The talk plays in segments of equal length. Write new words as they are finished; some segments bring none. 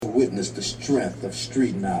witness the strength of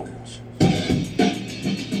street knowledge.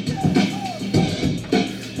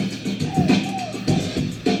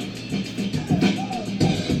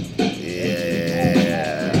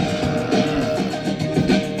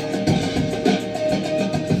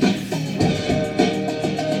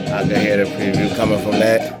 The preview coming from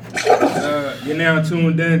that. You're now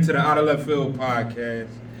tuned in to the Out of Left Field podcast.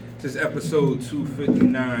 This is episode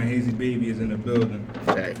 259. Hazy Baby is in the building.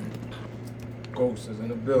 Okay. Ghost is in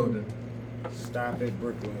the building. Stop it,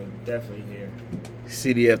 Brooklyn. Definitely here.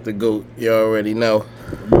 CDF the GOAT. You already know.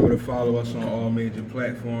 Remember to follow us on all major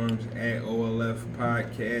platforms at OLF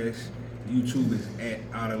Podcast. YouTube is at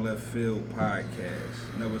Out of Left Field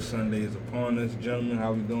Podcast. Another Sunday is upon us. Gentlemen,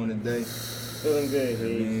 how we doing today? Feeling good,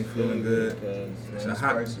 Feeling good. It's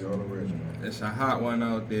a hot one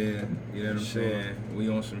out there. You know what I'm saying? We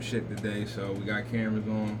on some shit today, so we got cameras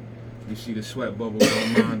on. You see the sweat bubble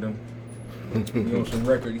going around them. We on some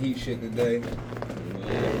record heat shit today.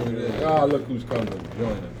 Oh, look who's coming to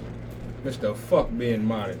join us. Mr. Fuck being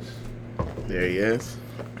modest. There he is.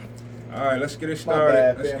 All right, let's get it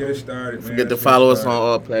started. Man. Forget to follow us on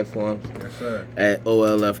all platforms. Yes, sir. At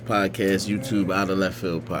OLF Podcast, YouTube, Out of Left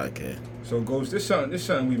Field Podcast. So, Ghost, this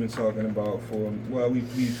something we've been talking about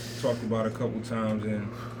we've talked about a couple times, and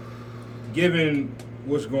given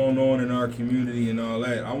what's going on in our community and all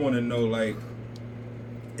that, I want to know, like,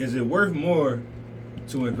 is it worth more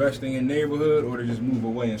to invest in your neighborhood or to just move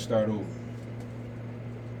away and start over?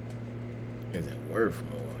 Is it worth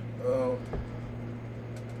more?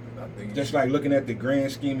 I think just like looking at the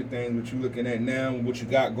grand scheme of things, what you're looking at now, what you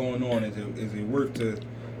got going on, is it worth to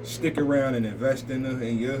stick around and invest in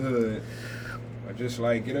your hood, or just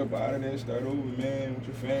like get up out of there, start over, man, with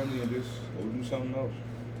your family, and just go do something else?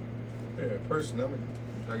 Yeah, personally, I mean,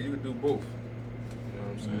 like you could do both. You know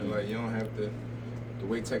what I'm saying? Mm-hmm. Like you don't have to. The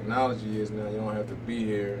way technology is now, you don't have to be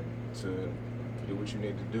here to do what you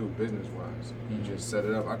need to do business-wise. Mm-hmm. You just set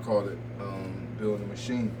it up. I call it building a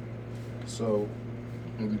machine. So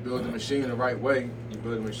when you build the machine the right way, you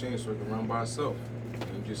build a machine so it can run by itself.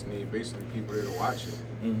 And you just need basically people there to watch it.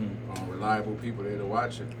 Mm-hmm. Reliable people there to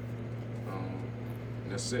watch it. And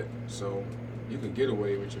that's it. So you can get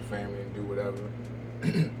away with your family and do whatever,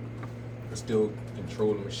 but still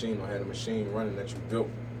control the machine or have the machine running that you built,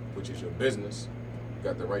 which is your business. You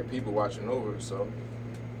got the right people watching over it, so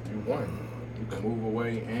you won. You can move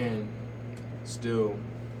away and still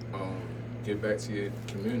get back to your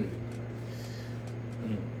community.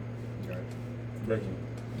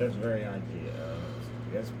 That's very ideal.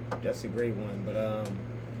 That's a great one. But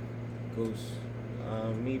Goose,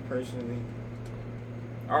 me personally,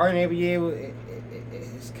 our neighbor,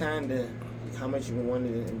 it's kind of how much you want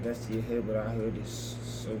to invest in your hood, but our hood is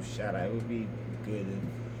so shot out. It would be good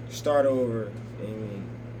to start over and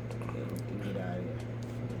get out of here.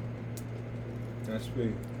 That's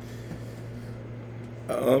big.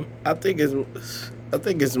 I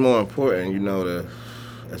think it's more important, you know,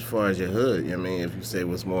 as far as your hood. You know what I mean, if you say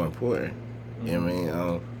what's more important, you know what I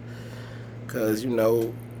mean, because you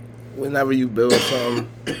know, whenever you build something,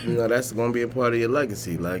 you know that's gonna be a part of your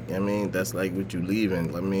legacy. Like I mean, that's like what you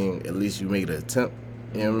leaving. I mean, at least you made an attempt.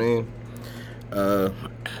 You know what I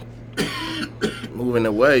mean? Moving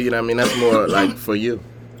away, you know what I mean, that's more like for you.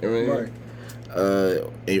 You know what I mean? Right.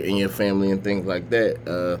 In your family and things like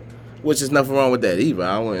that. Which is nothing wrong with that either.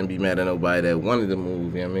 I wouldn't be mad at nobody that wanted to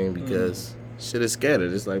move, you know what I mean? Because shit is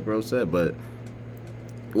scattered, just like bro said. But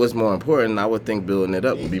what's more important, I would think building it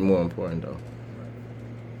up would be more important, though.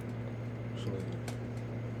 I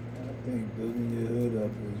think building your hood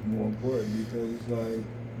up is more important because it's like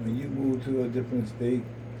when you move to a different state,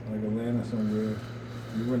 like Atlanta somewhere,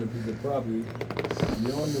 you rent a piece of property, you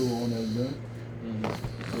don't know who owns that.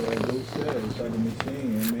 So as Luke said, it's like a machine,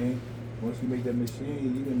 you know what I mean? Once you make that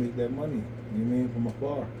machine, you can make that money, you know what I mean, from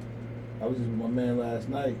afar. I was just with my man last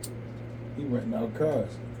night. He renting out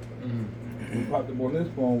cars. What popped up on this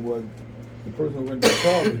phone was the person who rented the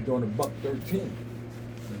car was doing $113,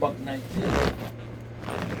 $119.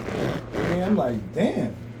 And I'm like,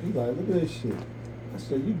 damn. He's like, look at this shit. I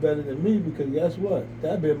said, you better than me because guess what?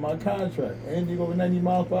 That been my contract. Anything over 90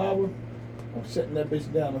 miles per hour, I'm shutting that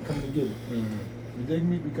bitch down. I'm coming to get it. You dig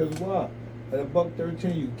me? Because why? At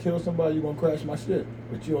 $113, you kill somebody, you're gonna crash my shit.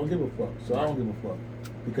 But you don't give a fuck. So I don't give a fuck.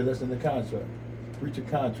 Because that's in the contract. Breach your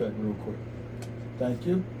contract real quick. Thank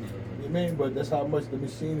you. You know what I mean? But that's how much the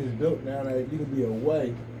machine is built now that you can be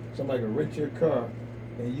away. Somebody can rent your car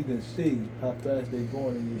and you can see how fast they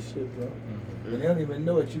going in your shit, bro. And they don't even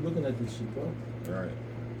know that you're looking at this shit, bro. Right.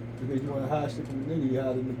 Because you want to hide shit from the nigga, you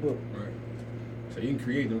hide in the book. Right. So you can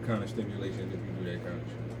create them kind of stipulations if you do that kind of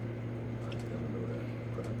shit.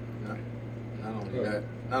 Not only that,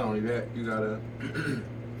 not only that, you gotta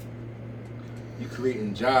you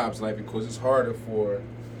creating jobs, like, because it's harder for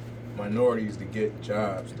minorities to get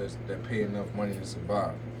jobs that pay enough money to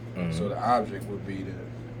survive. Mhm. So the object would be to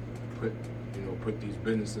put these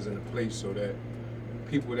businesses into place so that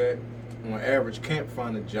people that on average can't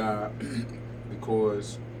find a job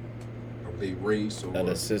because of their race or Of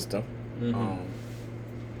the system.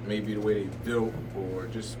 maybe the way they built or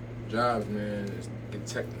just jobs, man, is get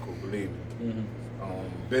technical, believe me.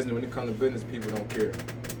 Business, when it comes to business, people don't care.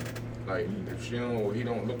 Like, if she don't, or he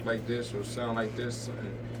don't look like this or sound like this,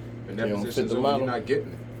 and that You don't position's fit the over, model. you're not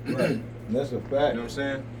getting it. Right. That's a You fact. know what I'm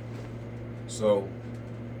saying? So,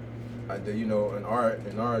 in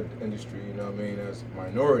our industry, you know what I mean, as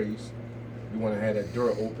minorities, we want to have that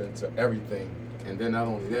door open to everything, and then not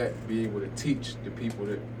only that, be able to teach the people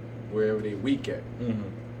that wherever they weak at,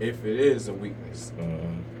 if it is a weakness.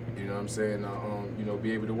 You know what I'm saying?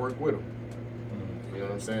 Be able to work with them. You know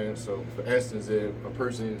what I'm saying? So, for instance, if a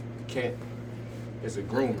person is a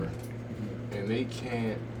groomer, and they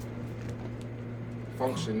can't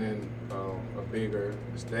function in a bigger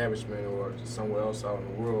establishment or somewhere else out in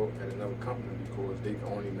the world at another company because they can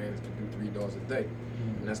only manage to do $3 a day,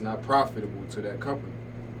 and that's not profitable to that company.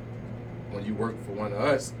 When you work for one of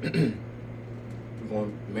us, we're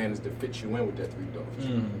going to manage to fit you in with that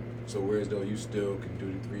 $3. So whereas though you still can do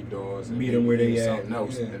the $3 and Meet 'em where they do at. something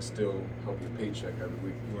else Yeah. and still help your paycheck every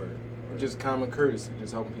week. Word. Or just common courtesy,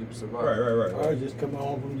 just helping people survive. Right. I was just coming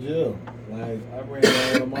home from jail. Like, I ran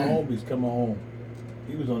into one of my homies coming home.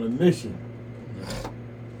 He was on a mission.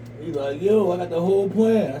 He like, yo, I got the whole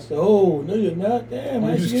plan. I said, oh, no, you're not. Damn,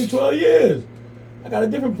 I ain't seen you in 12 years. I got a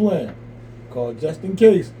different plan. Called just in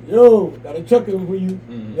case. Yo, got a truck in for you.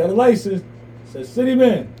 You got a license. Said, city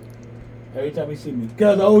man. Every time he see me,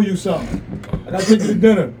 cuz I owe you something. I gotta take you to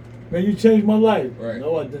dinner. Man, you changed my life. Right.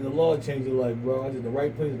 No, I didn't. The law changed your life, bro. I did the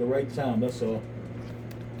right place at the right time. That's all.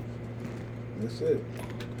 That's it.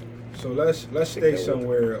 So let's stay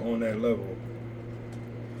somewhere on that level.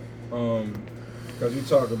 Because we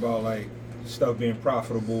talk about like stuff being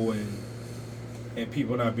profitable and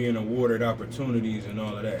people not being awarded opportunities and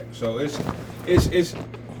all of that. So it's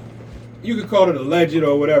you could call it alleged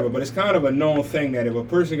or whatever, but it's kind of a known thing that if a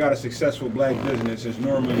person got a successful black business, it's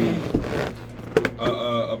normally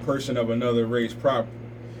a person of another race,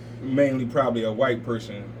 mainly probably a white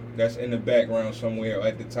person that's in the background somewhere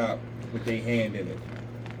at the top with their hand in it.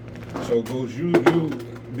 So it goes you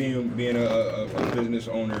being a business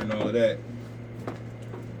owner and all of that.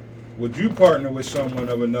 Would you partner with someone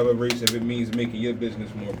of another race if it means making your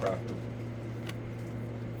business more profitable?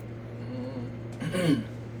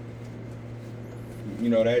 You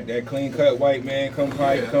know, that clean cut white man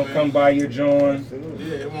come buy your joint.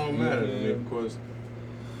 Yeah, it won't matter to me because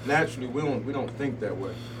naturally we don't think that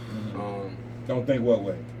way. Don't think what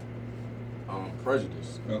way?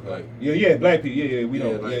 Prejudice. Okay. Like, Yeah, black people. Yeah, we Yeah,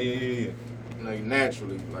 don't. like- Yeah. like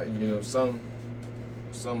naturally, like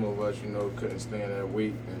some of us, couldn't stand that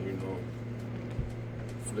weight and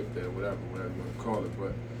flip that whatever you want to call it.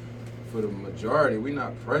 But for the majority, we're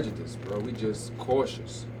not prejudiced, bro. We just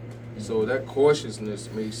cautious. So that cautiousness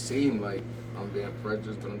may seem like I'm being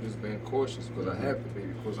prejudiced, but I'm just being cautious because I have to be,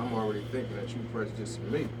 because I'm already thinking that you prejudicing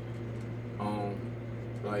me.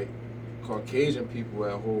 Like Caucasian people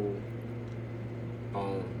at whole,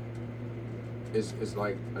 it's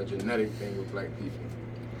like a genetic thing with black people.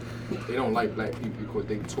 They don't like black people because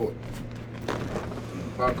they taught.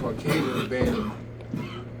 By Caucasians being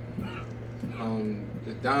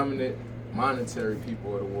the dominant monetary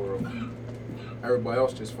people of the world, everybody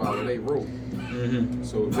else just follow their rule.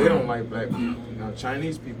 So if they don't like black people,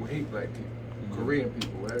 Chinese people hate black people, Korean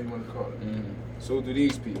people, whatever you want to call it. So do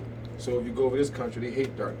these people. So if you go over this country, they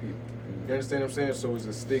hate dark people. You understand what I'm saying? So it's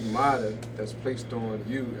a stigmata that's placed on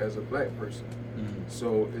you as a black person.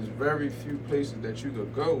 So there's very few places that you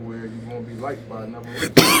could go where you're gonna be liked by another race.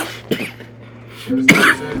 You understand what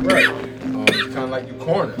I'm saying? Right. It's kind of like you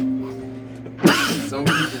corner. Some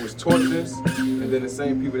people was taught this, and then the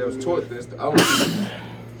same people that was taught this, the other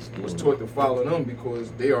people was taught to follow them because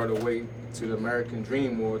they are the way to the American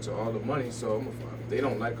dream or to all the money. So if they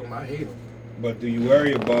don't like them, I hate them. But do you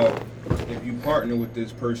worry about if you partner with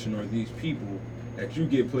this person or these people that you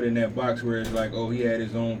get put in that box where it's like, oh, he had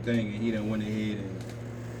his own thing and he done went ahead and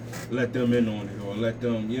let them in on it or let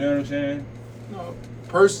them, you know what I'm saying? No,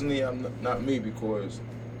 personally, I'm not me because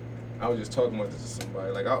I was just talking about this to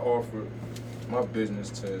somebody. Like I offered my business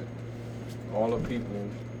to all the people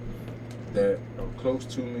that are close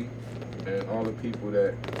to me and all the people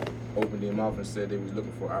that opened their mouth and said they was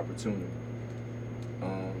looking for opportunity.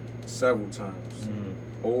 Several times,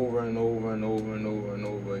 over and over and over and over and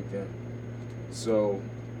over again. So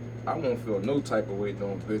I won't feel no type of way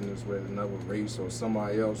doing business with another race or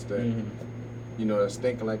somebody else that, you know, that's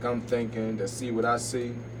thinking like I'm thinking, that see what I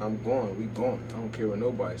see. I'm going, we going. I don't care what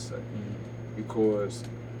nobody say. Because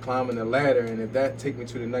climbing the ladder, and if that take me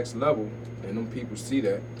to the next level, and them people see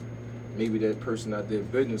that, maybe that person I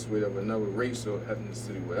did business with of another race or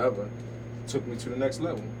ethnicity, whatever, took me to the next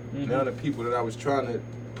level. Now the people that I was trying to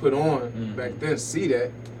put on back then see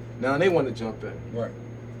that, now they want to jump in. Right.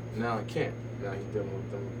 Now I can't. Now he's dealing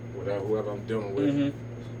with them, whatever, whoever I'm dealing with,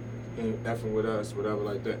 he ain't effing with us, whatever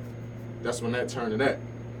like that. That's when that turned to that.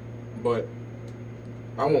 But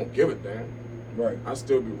I won't give a damn. Right. I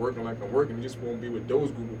still be working like I'm working. It just won't be with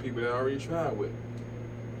those group of people that I already tried with.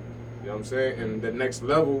 You know what I'm saying? And the next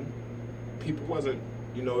level, people wasn't,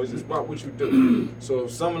 you know, it's just about what you do. So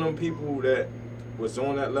some of them people that was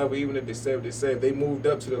on that level, even if they said what they said, if they moved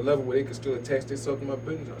up to the level where they could still attach themselves to my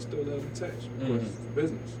business, I still let them attach. Because it's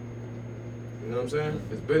business. You know what I'm saying?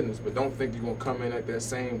 It's business. But don't think you're going to come in at that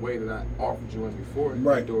same way that I offered you in before.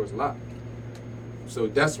 Right. The door is locked. So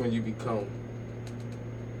that's when you become,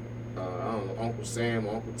 I don't know, Uncle Sam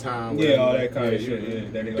or Uncle Tom. Yeah, whatever. all that kind of you- shit. Yeah,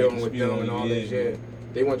 that they dealing like with to spew them on and you, all that shit.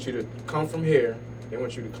 They want you to come from here. They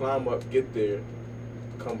want you to climb up, get there,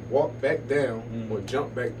 come walk back down or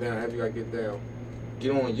jump back down. However you gotta get down.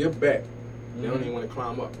 Get on your back. They don't even want to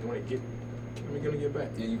climb up. They want to let me get back.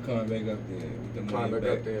 Yeah, you climb back up there. With them Climb on back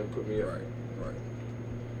your up there and put me up. Right.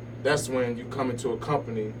 That's when you come into a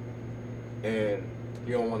company and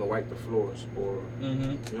you don't want to wipe the floors or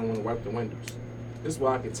you don't want to wipe the windows. This is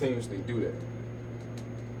why I continuously do that.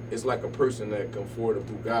 It's like a person that can afford a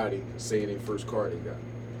Bugatti, say their first car they got.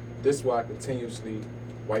 This is why I continuously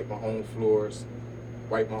wipe my own floors,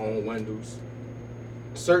 wipe my own windows.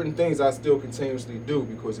 Certain things I still continuously do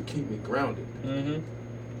because it keep me grounded.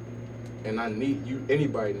 And I need you,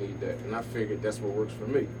 anybody need that. And I figured that's what works for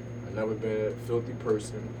me. I've never been a filthy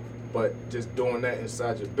person, but just doing that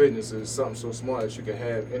inside your business is something so small that you can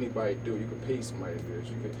have anybody do. You can pay somebody to do this.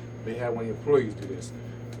 You may have one of your employees do this.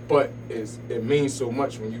 But it means so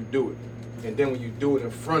much when you do it. And then when you do it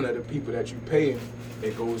in front of the people that you paying,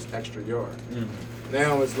 it goes extra yard.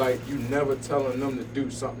 Now it's like you never telling them to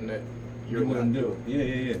do something that you're not doing.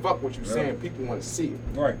 Yeah. Fuck what you saying. People want to see it.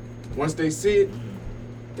 Right. Once they see it,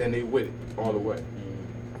 then they with it all the way.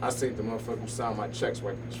 I say the motherfucker who signed my checks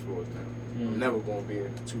wipe these floors now. I'm never gonna be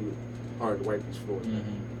too hard to wipe these floors.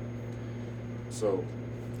 So,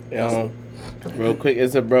 Real quick,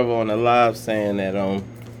 it's a brother on the live saying that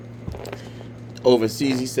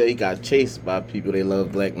overseas, he said he got chased by people. They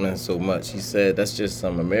love black men so much. He said that's just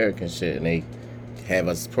some American shit, and they have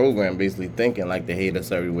us programmed basically thinking like they hate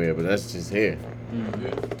us everywhere, but that's just here.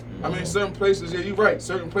 yeah. I mean, certain places, yeah, you're right.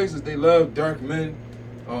 Certain places they love dark men.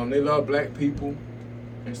 They love black people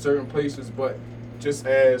in certain places, but just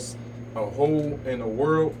as a whole in the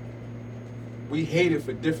world, we hate it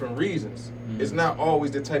for different reasons. It's not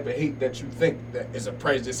always the type of hate that you think that is a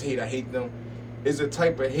prejudice hate. I hate them. It's a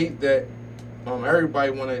type of hate that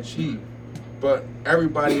everybody want to achieve, but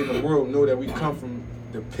everybody in the world know that we come from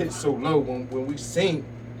the pit so low. When we sink,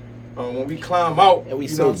 when we climb out, And we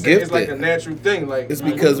you know so what I'm saying? It's gifted. like a natural thing. Like It's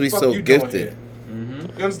what because the we fuck so you doing gifted. here?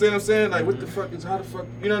 You understand what I'm saying? Like, what the fuck is, how the fuck,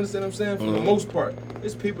 you know understand what I'm saying? For the most part,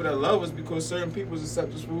 it's people that love us because certain people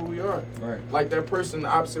accept us for who we are. Right. Like that person, the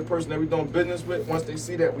opposite person that we doing business with, once they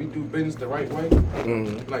see that we do business the right way,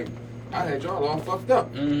 like, I had y'all all fucked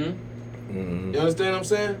up. You understand what I'm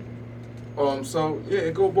saying? So, yeah,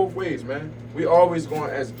 it go both ways, man. We always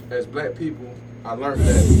going, as black people, I learned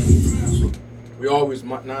that we always,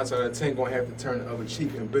 9 times out of 10, gonna have to turn the other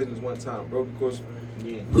cheek in business one time, bro, because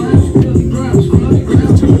we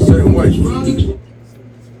just took a certain way.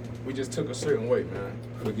 We just took a certain way, man.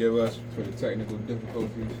 Forgive us for the technical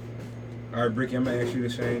difficulties. All right, Bricky, I'm gonna ask you the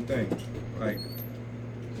same thing. Like,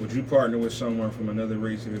 would you partner with someone from another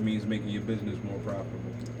race if it means making your business more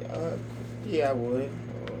profitable? Yeah, I would.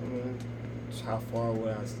 I mean, just how far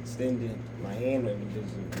would I extend it, my hand in the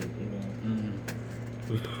business, you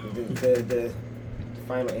know? The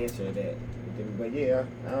final answer to that. But yeah,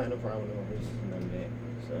 I don't have no problem with no business, none of that.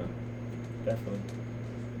 So, definitely.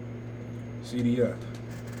 CDF.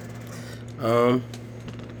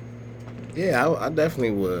 Yeah, I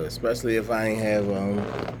definitely would, especially if I ain't have,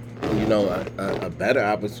 you know, a better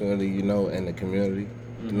opportunity, you know, in the community.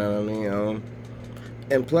 You know what I mean?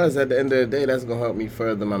 And plus, at the end of the day, that's gonna help me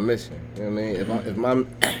further my mission. You know what I mean?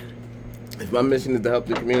 If my mission is to help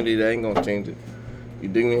the community, that ain't gonna change it. You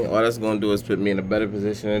dig me? All that's gonna do is put me in a better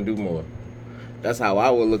position and do more. That's how I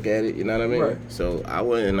would look at it. You know what I mean? Right. So I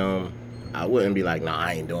wouldn't be like, nah,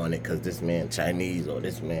 I ain't doing it because this man Chinese or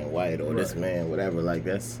this man white or this man whatever. Like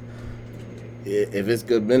if it's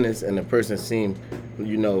good business and the person seem,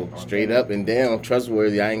 you know, straight up and down,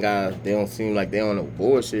 trustworthy, they don't seem like they on no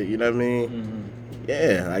bullshit, you know what I mean? Mm-hmm.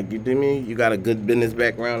 Yeah, like you do me, you got a good business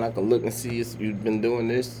background, I can look and see if you've been doing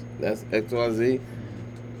this, that's XYZ.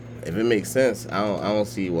 If it makes sense, I don't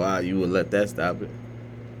see why you would let that stop it.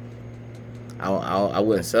 I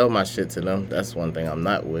wouldn't sell my shit to them. That's one thing I'm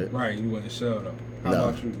not with. Right, you wouldn't sell though. How No.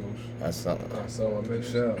 about you, Ghost? That's something. I sell my Big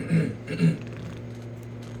business. sell.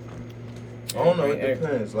 I don't know. It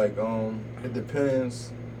depends. Like, it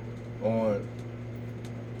depends on,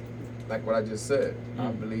 like what I just said.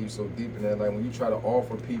 I believe so deep in that. Like when you try to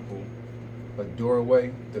offer people a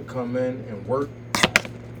doorway to come in and work,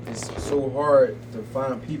 it's so hard to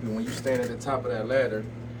find people when you stand at the top of that ladder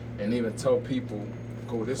and even tell people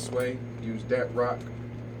go this way, use that rock,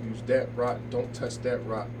 don't touch that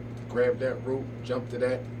rock, grab that rope, jump to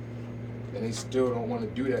that, and they still don't want to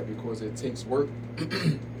do that because it takes work.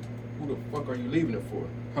 Who the fuck are you leaving it for?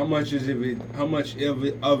 How much is it? How much of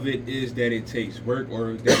it is that it takes work,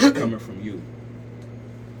 or that it's coming from you?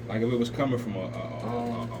 Like if it was coming from a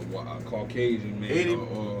Caucasian man, 80,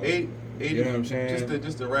 or 80, you know what I'm saying?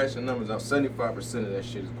 Just the rational numbers out. 75% of that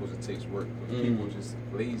shit is because it takes work. But people are just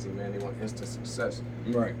lazy, man. They want instant success.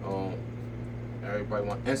 Right. Everybody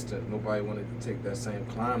want instant. Nobody wanted to take that same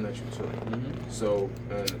climb that you took. Mm-hmm. So,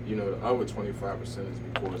 and you know, the other 25% is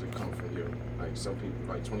because it comes from you. Like some people,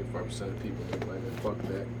 like 25% of people, they like, fuck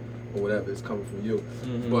that, or whatever. It's coming from you.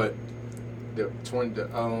 Mm-hmm. But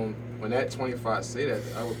when that 25 say that,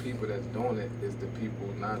 the other people that's doing it is the people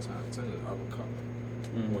 9 times 10 of the other color.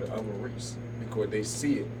 Mm-hmm. Or the other race, because they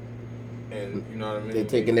see it, and you know what I mean. They're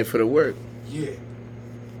taking it for the work, Yeah.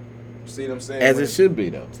 See what I'm saying? as it should be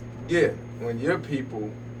though. Yeah, when your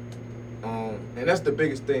people, and that's the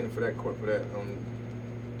biggest thing for that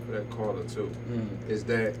caller too, is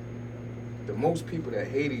that the most people that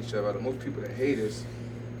hate each other, the most people that hate us,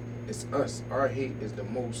 it's us. Our hate is the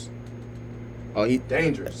most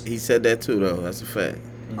dangerous. He said that too though. That's a fact.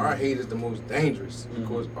 Our hate is the most dangerous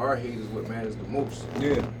because our hate is what matters the most.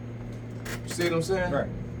 Yeah. You see what I'm saying? Right.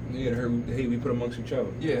 Yeah, the hate we put amongst each other.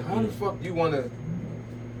 Yeah. How the fuck you want to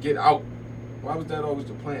get out? Why was that always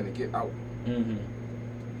the plan, to get out? Mm-hmm.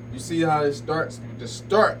 You see how it starts? The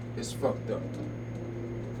start is fucked up.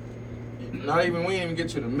 Not even, we ain't even get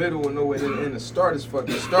to the middle or nowhere in the start is fucked.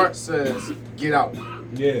 The start says, get out.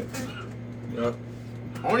 Yeah. Yep.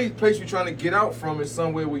 Only place you're trying to get out from is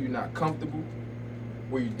somewhere where you're not comfortable,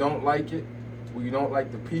 where you don't like it, where you don't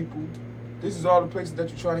like the people. This is all the places that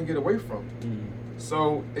you're trying to get away from. Mm-hmm.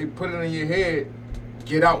 So they put it in your head,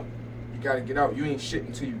 get out. You gotta get out. You ain't shit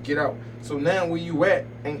until you get out. So now where you at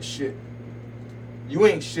ain't shit. You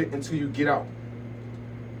ain't shit until you get out.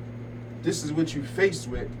 This is what you faced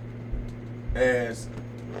with as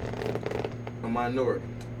a minority.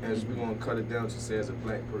 As we're gonna cut it down to say as a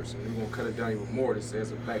black person. We're gonna cut it down even more to say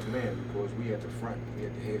as a black man, because we at the front, we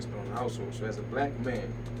at the headstone of the household. So as a black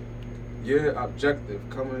man, your objective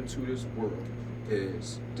coming into this world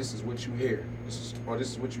is, this is what you hear. This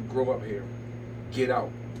is what you grow up here. Get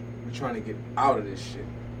out. We're trying to get out of this shit.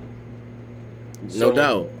 No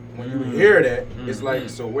doubt. When you hear that, it's like,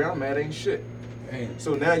 so where I'm at ain't shit. Damn.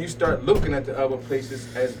 So now you start looking at the other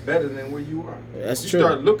places as better than where you are. That's you true.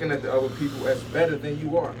 start looking at the other people as better than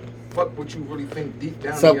you are. Fuck what you really think deep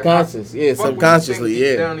down Subconscious, in your heart. yeah, Fuck subconsciously, what you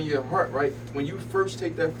think deep yeah. down in your heart, right? When you first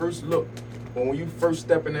take that first look, or when you first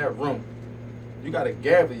step in that room, you gotta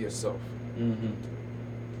gather yourself. Mm-hmm.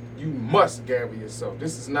 You must gather yourself.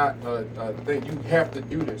 This is not a thing. You have to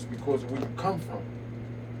do this because of where you come from.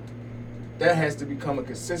 That has to become a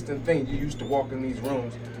consistent thing. You used to walk in these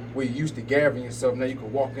rooms where you used to gather yourself. Now you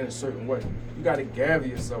can walk in a certain way. You got to gather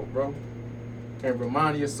yourself, bro. And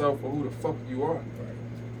remind yourself of who the fuck you are.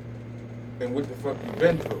 And what the fuck you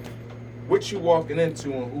been through. What you walking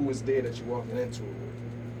into and who is there that you walking into it with.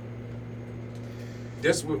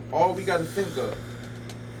 That's what all we got to think of.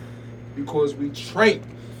 Because we trained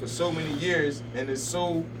for so many years and it's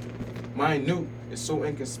so minute, it's so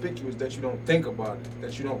inconspicuous that you don't think about it,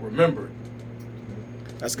 that you don't remember it.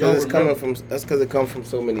 That's because it comes from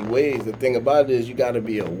so many ways. The thing about it is you got to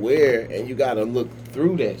be aware and you got to look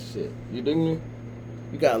through that shit. You dig me?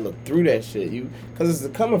 You got to look through that shit. Because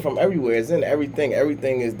it's coming from everywhere. It's in everything.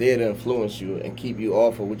 Everything is there to influence you and keep you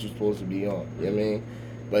off of what you're supposed to be on. You know what I mean?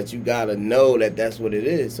 But you got to know that that's what it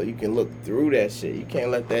is so you can look through that shit. You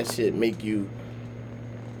can't let that shit make you,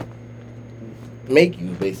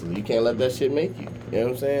 basically. You can't let that shit make you. You know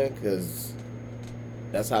what I'm saying? Because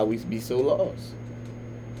that's how we be so lost.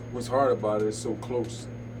 What's hard about it is so close.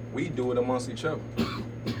 We do it amongst each other.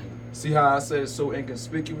 See how I said it's so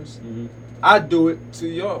inconspicuous? Mm-hmm. I do it to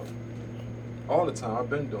y'all. all the time. I've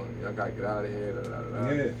been doing it. I gotta get out of here. Da, da, da, da.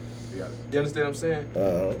 Yeah. You understand what I'm saying?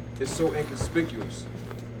 It's so inconspicuous.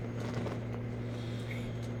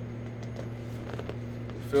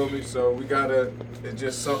 You feel me? So we gotta. It's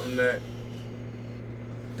just something that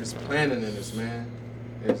is planning in us, man.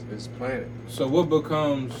 It's planning. So what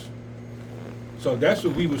becomes? So that's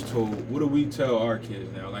what we was told. What do we tell our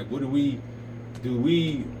kids now? Like, what do we?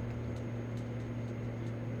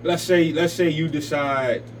 Let's say you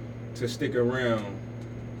decide to stick around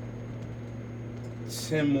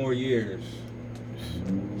 10 more years,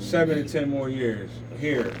 7 to 10 more years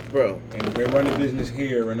here, Bro, and they run the business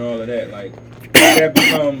here and all of that. Like, does that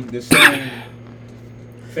become the same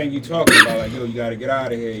thing you talking about? Like, yo, you got to get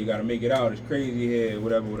out of here. You got to make it out. It's crazy here.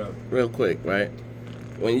 Whatever. real quick, right?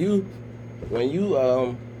 When you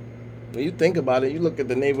think about it, you look at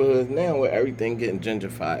the neighborhoods now where everything getting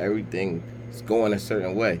gentrified, everything is going a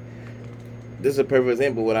certain way. This is a perfect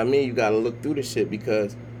example. What I mean, you gotta look through the shit,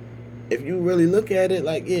 because if you really look at it,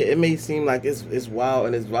 like, yeah, it may seem like it's wild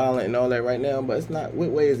and it's violent and all that right now, but it's not. What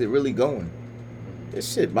way is it really going?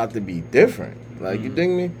 This shit about to be different. Like, you dig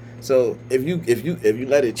me? So if you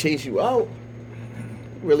let it chase you out,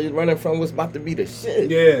 you really running from what's about to be the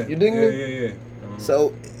shit. Yeah. You dig me? Yeah.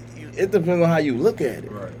 So it depends on how you look at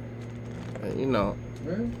it. Right. You know.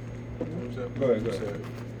 Go ahead.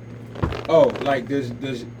 Oh, like is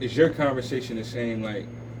your conversation the same like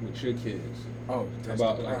with your kids Oh, that's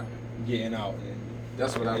about the like part. getting out and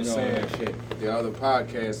That's what I'm and all saying. that shit? The other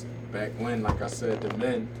podcast back when, like I said, the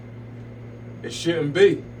men, it shouldn't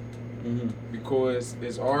be, Mm-hmm. because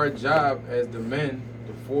it's our job as the men,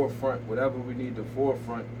 the forefront, whatever we need the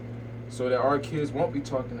forefront, so that our kids won't be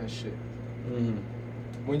talking that shit. Mm-hmm.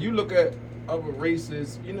 When you look at other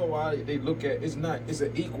races, you know why they look at it's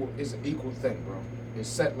an equal thing, bro. It's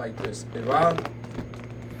set like this.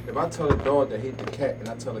 If I tell a dog to hate the cat and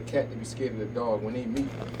I tell a cat to be scared of the dog, when they meet,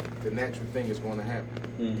 the natural thing is going to happen.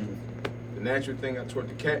 Mm-hmm. The natural thing I toward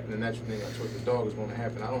the cat and the natural thing I toward the dog is going to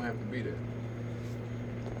happen. I don't have to be there.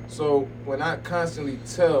 So when I constantly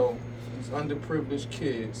tell these underprivileged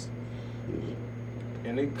kids,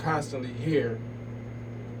 and they constantly hear,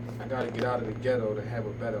 I got to get out of the ghetto to have a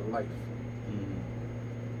better life.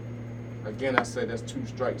 Again, I said that's 2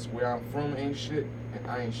 strikes. Where I'm from ain't shit, and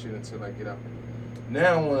I ain't shit until I get out.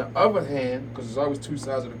 Now, on the other hand, because there's always 2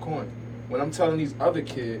 sides of the coin, when I'm telling these other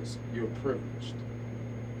kids, you're privileged.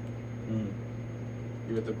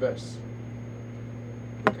 You're the best.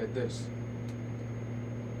 Look at this.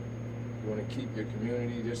 You want to keep your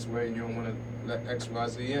community this way, and you don't want to let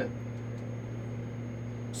XYZ in.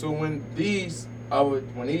 So when these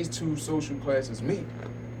 2 social classes meet,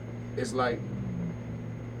 it's like,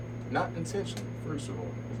 not intentional, first of all.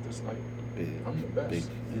 It's just like, I'm the best.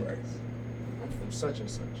 Right. I'm from such and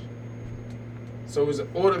such. So it's an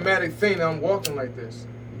automatic thing that I'm walking like this.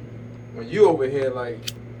 When you over here like,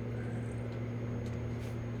 I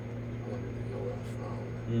don't really know where I'm from.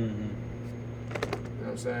 Mm-hmm. You know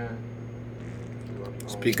what I'm saying? Do I belong?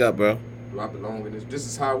 Speak up, bro. Do I belong in this? This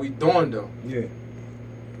is how we doing though. Yeah.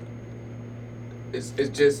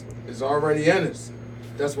 It's already in us.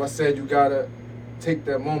 That's why I said you gotta take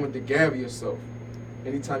that moment to gather yourself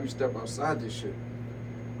anytime you step outside this shit.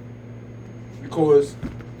 Because,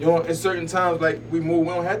 you know, at certain times, like, we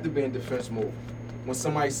don't have to be in defense mode. When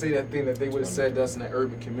somebody say that thing that they would have said to us in that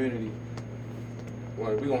urban community,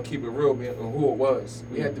 well, we're going to keep it real on who it was.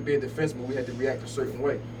 We had to be in defense mode. We had to react a certain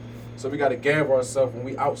way. So we got to gather ourselves when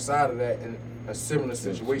we outside of that and a similar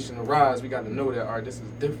situation arise. We got to know that, all right, this is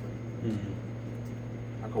different.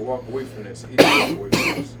 Mm-hmm. I could walk away from this. He can walk away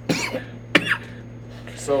from this.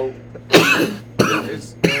 So,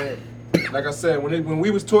 it's, like I said, when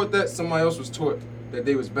we was taught that, somebody else was taught that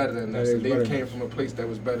they was better than us. And they came from a place that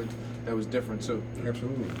was better, that was different too.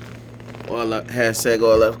 Absolutely. All up, hashtag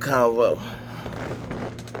all up convo.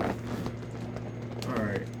 All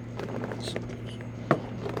right.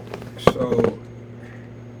 So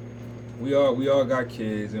we all got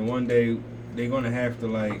kids, and one day they're gonna have to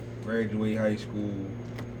like graduate high school,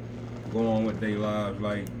 go on with their lives,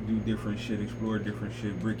 like do different shit, explore different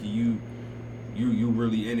shit. Bricky, you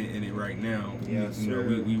really in it right now. Yes, you know,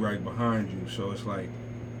 sir. we right behind you. So it's like,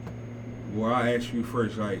 well, I ask you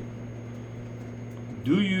first, like,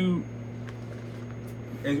 do you,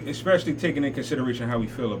 and especially taking into consideration how we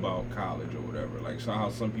feel about college or whatever, like so how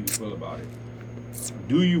some people feel about it,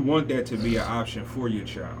 do you want that to be an option for your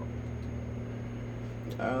child?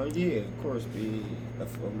 Yeah, of course,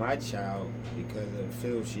 for my child, because of the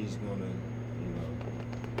field she's gonna, you know,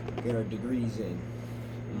 get her degrees in.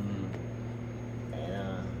 Mm-hmm.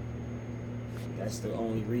 And That's the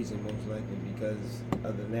only reason, most likely, because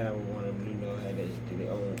other than that, I would want them to have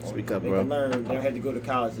their own. Speak up, they bro. can learn. They don't have to go to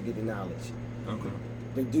college to get the knowledge. Okay.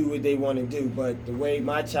 To do what they want to do, but the way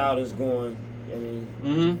my child is going, I mean,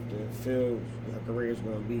 the field her career is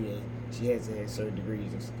going to be in, she has to have certain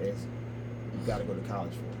degrees and stuff. You got to go to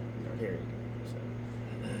college for, period.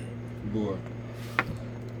 So.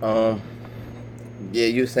 Boy. Yeah,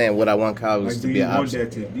 you saying what I want college Like, to be an option.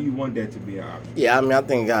 Do you want that to be an option? Yeah, I mean, I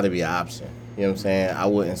think it got to be an option. You know what I'm saying? I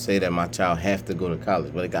wouldn't say that my child have to go to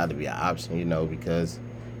college, but it got to be an option, you know, because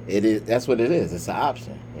it is. That's what it is. It's an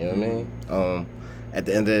option. You know what I mean? At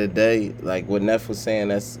the end of the day, like what Neff was saying,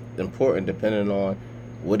 that's important depending on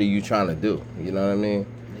what are you trying to do. You know what I mean?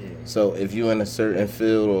 Yeah. So if you in a certain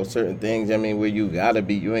field or certain things, I mean, where you gotta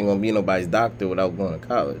be, you ain't gonna be nobody's doctor without going to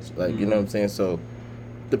college. Like, you know what I'm saying? So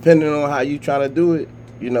depending on how you trying to do it,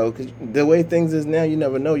 you know, because the way things is now, you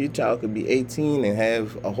never know. Your child could be 18 and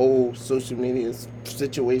have a whole social media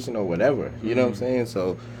situation or whatever. You know what I'm saying?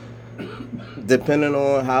 So depending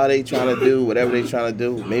on how they trying to do whatever they trying to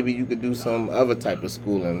do, maybe you could do some other type of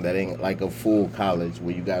schooling that ain't like a full college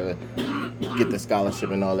where you gotta get the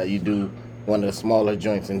scholarship and all that. You do one of the smaller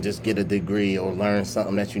joints and just get a degree or learn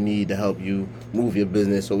something that you need to help you move your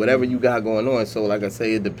business or whatever you got going on. So like I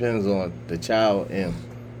say, it depends on the child and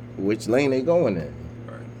which lane they going in.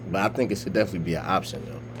 Right. But I think it should definitely be an option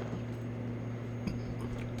though.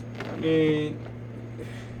 I mean,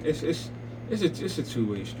 it's a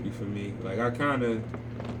two-way street for me. Like I kind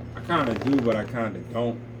of do, but I kind of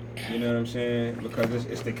don't. You know what I'm saying? Because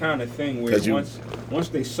it's the kind of thing where once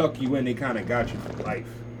they suck you in, they kind of got you for life.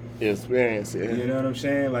 Experience, yeah. You know what I'm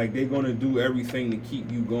saying? Like they're gonna do everything to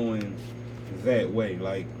keep you going that way.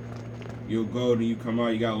 Like you'll go, then you come out,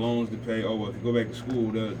 you got loans to pay. Oh, well, if you go back to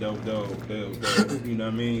school, they'll you know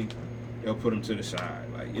what I mean? They'll put them to the side.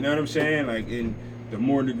 Like, you know what I'm saying? Like, and the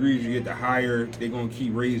more degrees you get, the higher they're gonna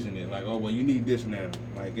keep raising it. Like, oh, well, you need this now.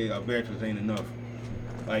 Like, hey, a bachelor's ain't enough.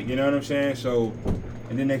 Like, you know what I'm saying? So,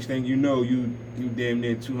 and the next thing you know, you damn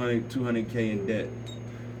near 200K in debt.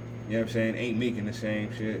 You know what I'm saying? Ain't making the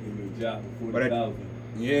same shit. Job for But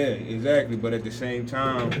yeah, exactly. But at the same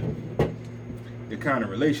time, the kind of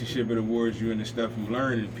relationship it awards you and the stuff you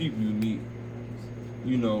learn and the people you meet,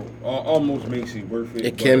 you know, almost makes it worth it.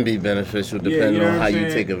 It can be beneficial depending you know on what how I'm you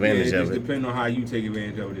saying? take advantage it of just it. depends on how you take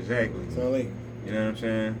advantage of it, exactly. So, like, You know what I'm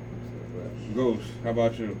saying? Ghost, how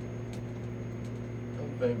about you?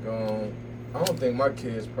 I don't think my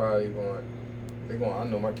kids probably I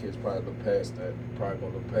know my kids probably look past that. Probably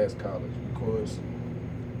gonna look past college because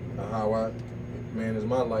of how I manage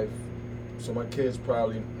my life. So my kids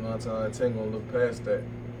probably 9 times out of 10 gonna look past that.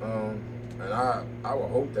 And I would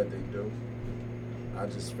hope that they do. I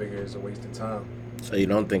just figure it's a waste of time. So you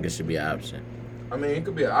don't think it should be an option? I mean, it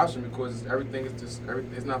could be an option because everything is just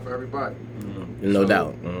it's not for everybody. No So,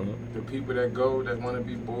 doubt. The people that go that want to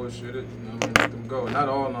be bullshitted, you know what I mean, let them go. Not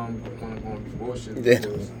all of them want to be bullshitted Yeah.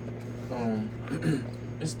 because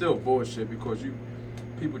it's still bullshit because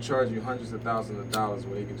people charge you hundreds of thousands of dollars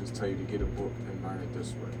when they can just tell you to get a book and learn it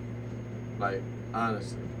this way. Like,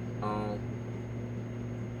 honestly,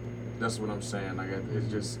 that's what I'm saying. Like,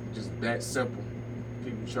 it's just that simple.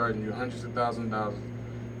 People charging you hundreds of thousands of dollars.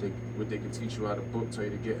 They can teach you out a book, tell you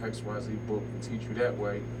to get XYZ book and teach you that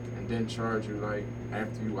way, and then charge you like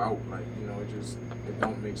after you out. Like, you know, it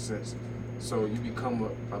don't make sense. So you become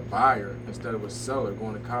a buyer instead of a seller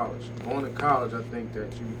going to college. Going to college, I think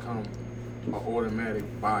that you become an automatic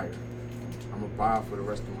buyer. I'm a buyer for the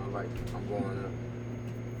rest of my life.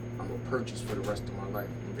 I'm a purchase for the rest of my life.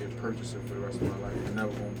 I'm gonna be a purchaser for the rest of my life. I'm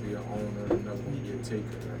never gonna be an owner. I'm never gonna be a taker.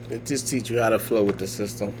 Right? It just teach you how to flow with the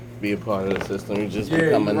system, be a part of the system. You just Yeah,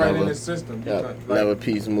 become you're right in another, the system. another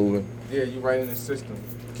piece moving. Yeah, you're right in the system.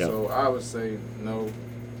 Yeah. So I would say no.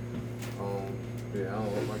 Yeah, I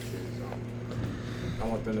don't want my kids. I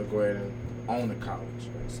want them to go ahead and own a college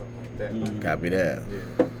or something like that. Like, Copy that. yeah,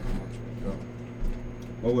 I want you to go.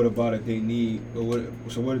 Or what about if they need, so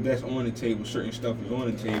what if that's on the table, certain stuff is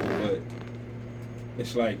on the table, but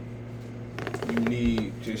it's like you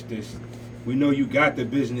need just this, we know you got the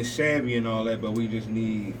business savvy and all that, but we just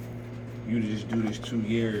need you to just do this 2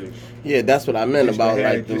 years. Yeah, that's what I meant Just to about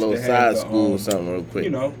have- like the just little to have side the, school or something real quick.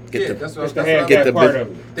 You know, Get Yeah, the that's just what to have get that the part bu-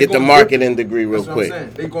 of it. They get the gonna- marketing degree real That's what quick. I'm saying.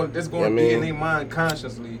 There's You know going what to I be mean? in their mind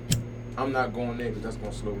consciously, I'm not going there because that's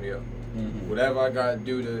going to slow me up. Mhm. Whatever I got to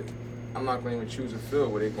do I'm not going to even choose a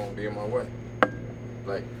field where they're going to be in my way.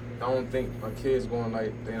 Like, I don't think my kids going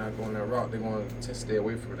like, they're not going that route. They're going to stay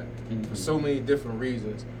away from that. For so many different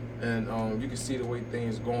reasons. And you can see the way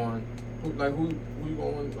things going. Who you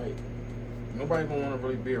going, like, nobody gonna want to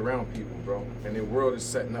really be around people, bro. And the world is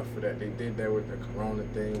setting up for that. They did that with the Corona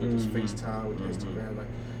thing, with this FaceTime, with Instagram. Like,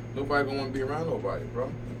 nobody gonna want to be around nobody, bro.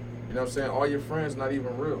 You know what I'm saying? All your friends not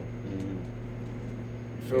even real.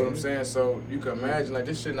 You feel what I'm saying? So you can imagine, like,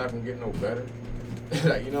 this shit not gonna get no better.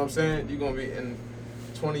 Like, you know what I'm saying? You're gonna be in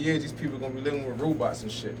 20 years, these people gonna be living with robots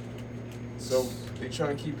and shit. So they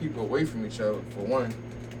trying to keep people away from each other, for one.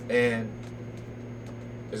 And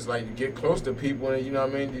it's like you get close to people and, you know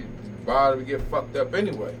what I mean, you bother to get fucked up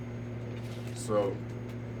anyway. So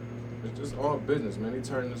it's just all business, man. They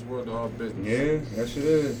turning this world to all business. Yeah, that shit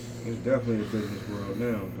is. It's definitely a business world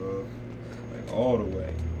now, dog. Like, all the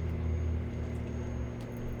way.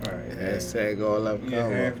 All right. Hashtag all love Yeah,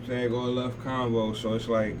 combo. hashtag all love combo. So it's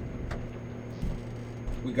like,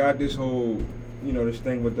 we got this whole, you know, this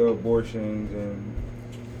thing with the abortions, and,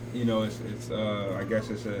 you know, I guess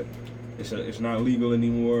it's not legal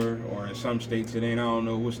anymore, or in some states it ain't. I don't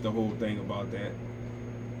know what's the whole thing about that.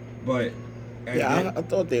 But Yeah, I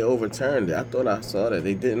thought they overturned it. I thought I saw that.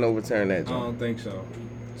 They didn't overturn that. I don't think so.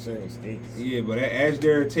 Certain states. Yeah, but as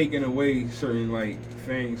they're taking away certain, like,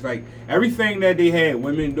 things, like everything that they had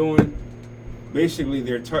women doing, basically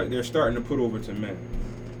they're starting to put over to men,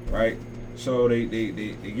 right? So they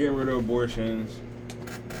get rid of abortions.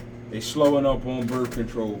 They slowing up on birth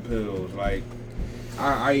control pills. Like,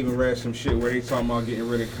 I even read some shit where they talking about getting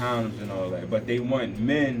rid of condoms and all that, but they want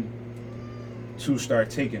men to start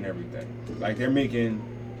taking everything. Like, they're making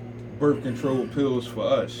birth control pills for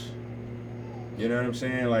us. You know what I'm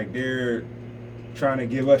saying? Like, they're trying to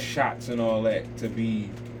give us shots and all that to be,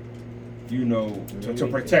 you know, to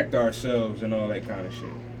protect ourselves and all that kind of shit.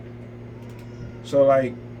 So,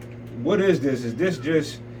 like, what is this? Is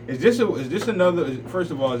this another, first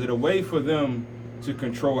of all, is it a way for them to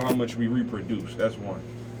control how much we reproduce? That's one.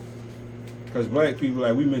 Because black people,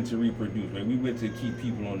 like, we meant to reproduce, like, we meant to keep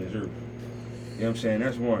people on this earth. You know what I'm saying?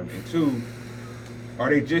 That's one. And two, are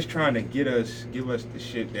they just trying to give us the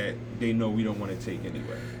shit that they know we don't want to take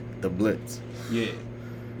anyway? The blitz. Yeah. You know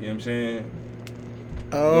what I'm saying?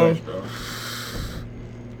 Um, Yes, bro.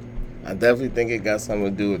 I definitely think it got something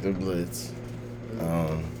to do with the blitz.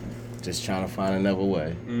 Just trying to find another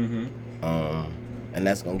way. Mm-hmm. And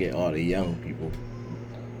that's gonna get all the young people.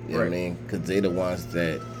 You know what I mean? Because they the ones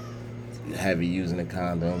that have you using the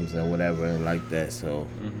condoms and whatever and like that. So,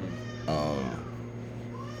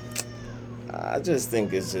 I just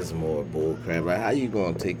think it's just more bull crap. Like, how you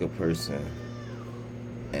gonna take a person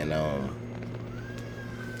and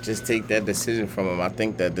just take that decision from them? I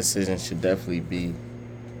think that decision should definitely be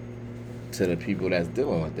to the people that's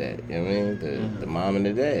dealing with that. You know what I mean? The mom and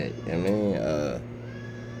the dad. You know what I mean?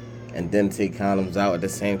 And then take condoms out at the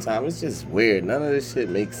same time. It's just weird. None of this shit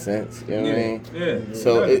makes sense. You know what I mean? Yeah.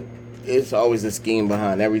 So it's always a scheme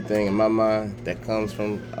behind everything in my mind that comes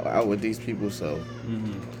from out with these people. So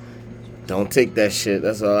don't take that shit.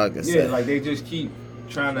 That's all I can say. Yeah, like, they just keep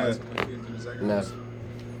trying to. No.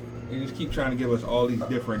 They just keep trying to give us all these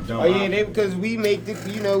different dumb. Oh yeah, because we make the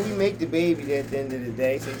baby at the end of the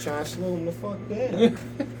day. So they trying to slow them the fuck down.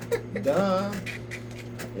 Duh.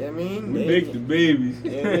 You know what I mean? We make the babies.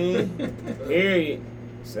 You know what I mean? Period.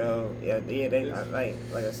 So yeah, they like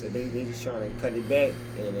I said, they just trying to cut it back,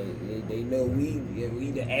 and they know we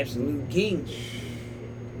the absolute king.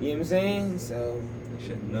 You know what I'm saying? So That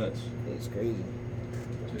shit nuts. it's crazy.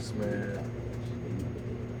 Just, man.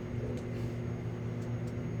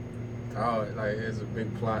 Oh, like, there's a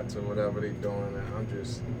big plot to whatever they doing, and I'm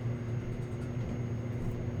just,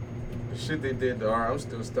 the shit they did to our, I'm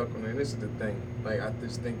still stuck on it. This is the thing. Like, I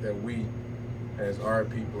just think that we, as our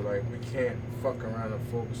people, like, we can't fuck around and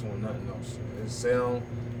focus on nothing else.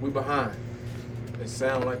 We behind. It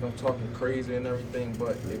sound like I'm talking crazy and everything,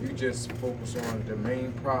 but if you just focus on the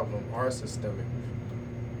main problem, our systemic,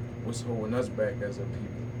 what's holding us back as a people.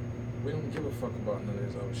 We don't give a fuck about none of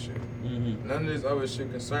this other shit. Mm-hmm. None of this other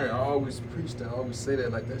shit concern. I always preach that. I always say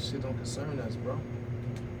that. Like, that shit don't concern us, bro.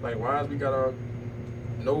 Like, why is we got our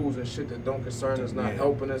nose and shit that don't concern us, not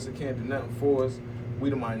helping us, it can't do nothing for us. We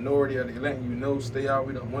the minority, are they letting you know, stay out,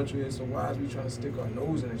 we don't want you here, so why is we trying to stick our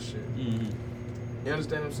nose in this shit? Mm-hmm. You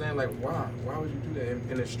understand what I'm saying? Like, why? Why would you do that?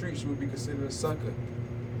 In the streets, you would be considered a sucker.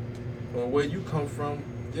 Or where you come from,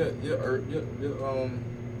 your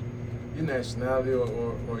nationality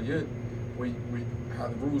or how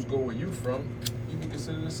the rules go where you from, you be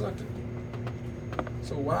considered a sucker.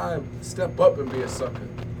 So why step up and be a sucker?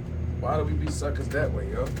 Why do we be suckers that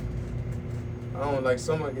way, yo? I don't I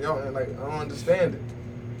don't understand it.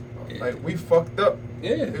 Like, we fucked up.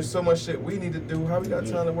 Yeah. There's so much shit we need to do. How we got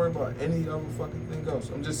time to worry about any other fucking thing else?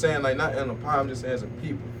 I'm just saying, like, not in a pie, I'm just saying as a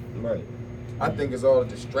people. Right. I think it's all a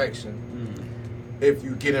distraction. if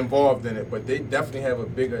you get involved in it. But they definitely have a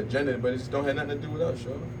bigger agenda, but it just don't have nothing to do with us,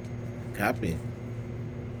 yo. Copy.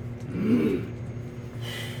 I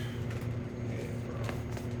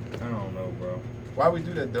don't know, bro. Why we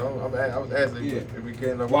do that, though? I was asking Yeah. if we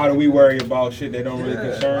can't. Why do we worry about shit that don't really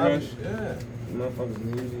concern why us? Yeah.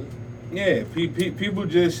 Motherfuckers lazy. Yeah, people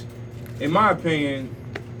just, in my opinion,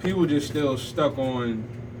 people just still stuck on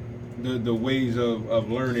the ways of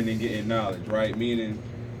learning and getting knowledge, right? Meaning,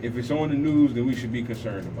 if it's on the news, then we should be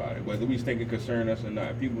concerned about it, whether we think it concerns us or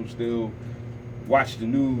not. People still watch the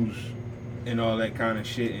news and all that kind of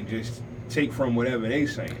shit and just take from whatever they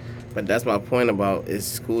saying. But that's my point about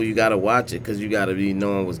it's cool. You gotta watch it because you gotta be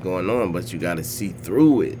knowing what's going on, but you gotta see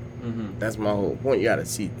through it. Mm-hmm. That's my whole point. You gotta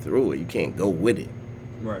see through it. You can't go with it.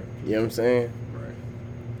 Right. You know what I'm saying?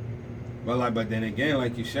 Right. But then again,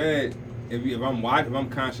 like you said, if I'm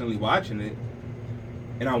constantly watching it,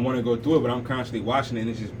 and I want to go through it, but I'm constantly watching it, and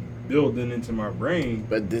it's just building into my brain.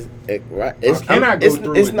 But this, right?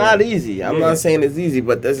 It's not easy. I'm not saying it's easy,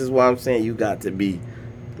 but this is why I'm saying you got to be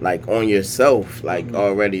like on yourself, like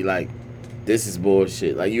already, like this is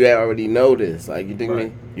bullshit. Like you already know this. Like you think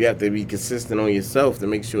me? You have to be consistent on yourself to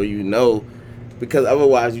make sure you know, because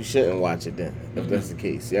otherwise you shouldn't watch it then. If that's the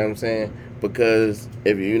case, you know what I'm saying? Because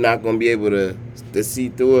if you're not gonna be able to see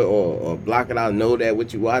through it or block it out, know that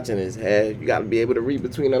what you're watching is half. You got to be able to read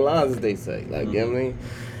between the lines, as they say. Like you know what I mean?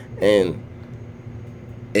 And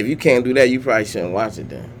if you can't do that, you probably shouldn't watch it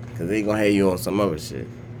then, because they gonna have you on some other shit.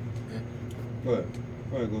 What?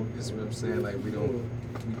 Go. That's what I'm saying. Like we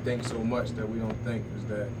think so much that we don't think is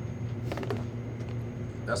that.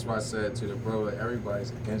 That's why I said to the bro, like everybody's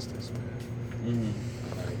against us, man. Mm-hmm.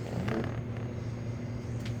 Like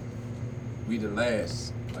we the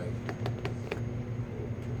last. Like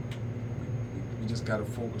we just gotta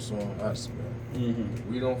focus on us, bro.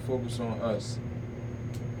 Mm-hmm. We don't focus on us.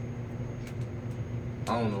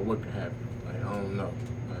 I don't know what can happen. Like I don't know.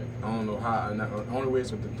 Like I don't know how. And the only way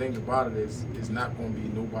to think about it is it's not gonna be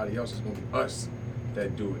nobody else. It's gonna be us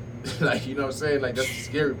that do it. Like you know what I'm saying? Like that's the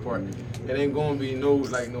scary part. It ain't gonna be no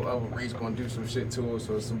other race gonna do some shit to us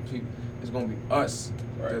or some people. It's gonna be us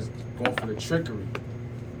that's going for the trickery.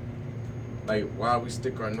 Like why we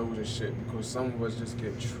stick our nose in shit, because some of us just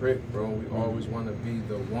get tricked, bro. We always want to be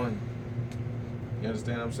the one. You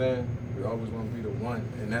understand what I'm saying? We always want to be the one,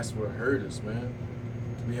 and that's what hurt us, man.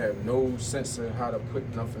 We have no sense of how to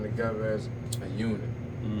put nothing together as a unit,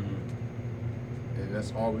 and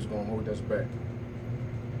that's always gonna hold us back.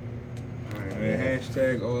 Alright, man.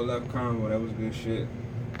 Hashtag all left convo. That was good shit.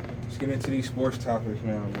 Let's get into these sports topics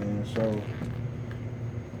now, man. So,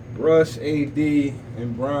 Russ, AD,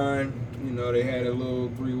 and Brian, you know, they had a little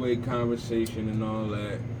three-way conversation and all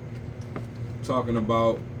that. Talking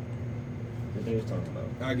about, What they was talking about?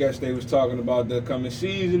 I guess they was talking about the coming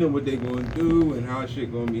season and what they gonna do and how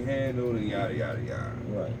shit gonna be handled and yada, yada, yada.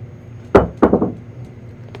 Right.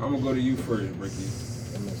 I'm gonna go to you first, Ricky.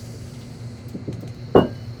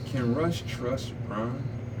 Can Russ trust Brian?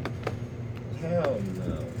 Hell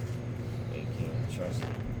no. They can't trust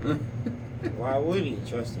him. Why would he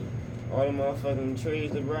trust him? All the motherfucking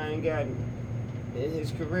trades that Brian got in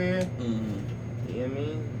his career, Mm-hmm. you know what I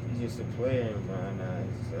mean? He's just a player in Brian's eyes,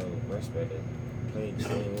 so Russ better play it the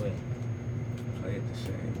same way. Play it the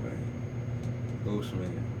same way. Ghost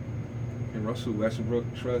man. Can Russell Westbrook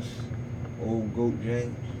trust old GOAT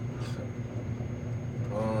James?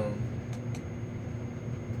 I'm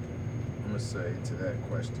gonna say to that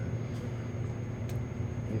question.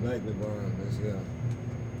 You like LeBron, let's go.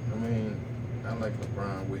 I mean, I like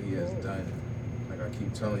LeBron, what he has done. Like I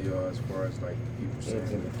keep telling y'all, as far as like people saying.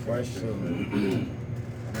 Answer the question.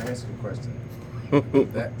 I'm answer the question.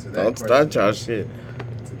 Don't start y'all shit.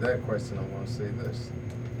 To that question, I want to say this: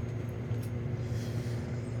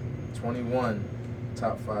 21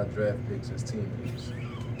 top 5 draft picks as teammates.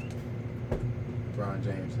 LeBron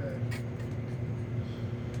James had.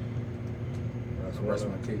 I rest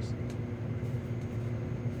my case.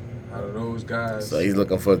 Out of those guys, So he's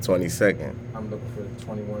looking for 22nd. I'm looking for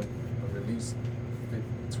 21, at least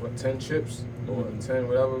 10 chips or 10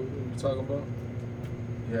 whatever we're talking about.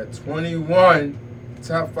 He had 21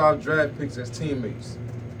 top 5 draft picks as teammates.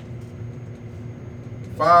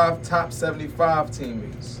 5 top 75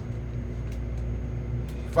 teammates.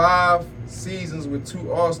 5 seasons with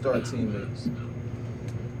 2 All-Star teammates.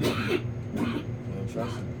 Don't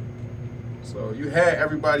trust him. So you had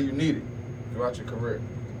everybody you needed throughout your career.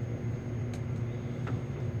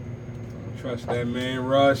 Trust that man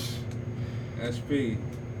Russ. SP.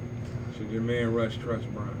 Should your man Russ trust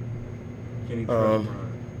Brian? Can he trust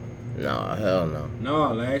Brian? No, hell no.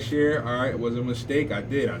 No, last year, all right, was a mistake. I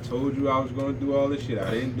did. I told you I was going to do all this shit. I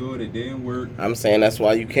didn't do it. It didn't work. I'm saying that's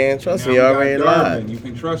why you can't trust Now me. You we got already Darvin. lied. You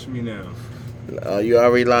can trust me now. You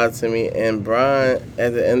already lied to me. And Brian,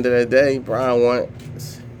 at the end of the day, Brian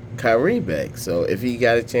wants Kyrie back. So if he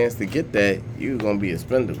got a chance to get that, you're going to be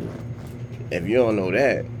expendable. If you don't know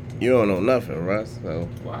that, you don't know nothing, Russ. So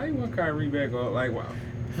Why you want Kyrie back? Like, wow.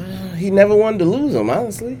 he never wanted to lose him,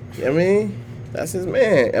 honestly. I mean, that's his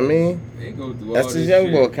man. I mean, They go through all that's his this young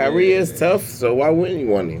shit. boy. Kyrie Yeah, is tough, so why wouldn't you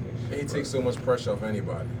want him? He takes so much pressure off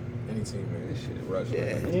anybody, any team, This man. shit rush.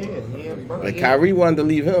 Yeah. bro. Like Kyrie wanted to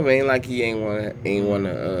leave him, ain't like he ain't want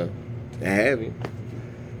to have him.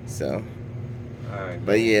 So, All right.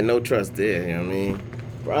 but yeah, no trust there. You know what I mean?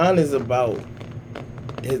 Bron is about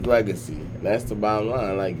his legacy. That's the bottom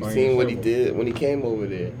line. Like you Plain seen and what he simple. did when he came over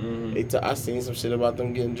there. Mhm. I seen some shit about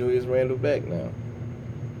them getting Julius Randle back now.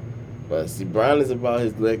 But see, Bron is about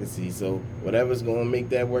his legacy. So whatever's gonna make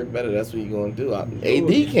that work better, that's what you're gonna do.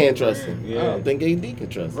 AD can't trust him. Yeah. I don't think AD can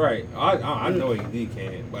trust him. Right. I know AD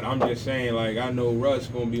can, but I'm just saying, like, I know Russ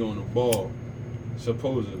going to be on the ball,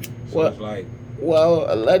 supposedly. So What? it's like,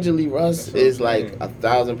 Well, allegedly Russ That's what I'm is like saying.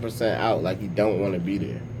 1,000% out. Like he don't want to be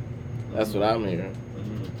there. That's what I'm hearing.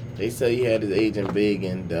 mhm. They say he had his agent big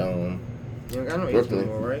and You ain't got no age Brooklyn.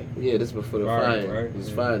 no more, right? yeah, this before the Fired, fire. right? He was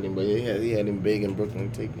Yeah. fired him, but he had him big in Brooklyn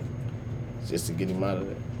taken just to get him out of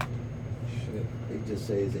there. Shit. They just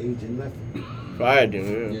say his agent left him. Fired him.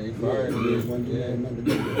 Yeah, Yeah. he fired He him. was one Yeah. another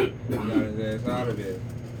day. He got his ass out of there.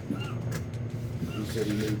 He said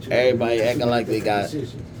he made two. Everybody two acting like they got-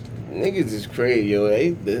 decisions. Niggas is crazy, yo.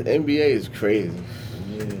 The NBA is crazy.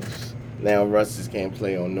 Yeah. Now Russ just can't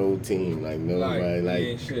play on no team, like nobody. Like,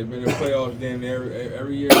 yeah, shit, been in the playoffs damn near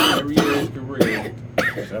every year of his career.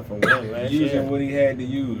 Except for one last Using year. what he had to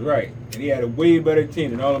use, right. And he had a way better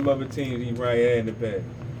team than all them other teams he probably had in the past.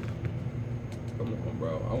 Come on,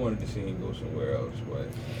 bro. I wanted to see him go somewhere else, but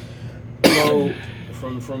so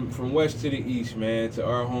from west to the east, man, to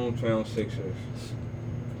our hometown Sixers.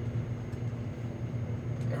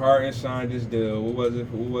 Harden signed his deal. What was it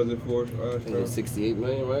for? I think it was 68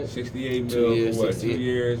 million, right? 68 2 mil years, for what? 68. 2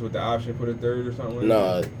 years with the option for the third or something like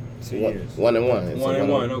No, that? 2 years. 1 and 1. It's 1 and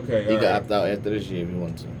 1, okay. He all can right. opt out after this year if he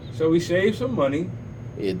wants to. So we saved some money,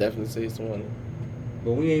 Yeah, definitely say some money.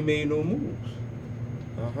 but we ain't made no moves.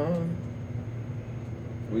 Uh-huh.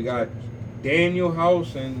 We got Daniel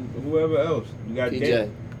House and whoever else. We got PJ.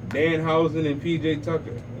 Dan Housen and PJ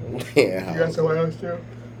Tucker. Yeah. else too?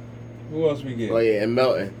 Who else we get? Oh yeah, and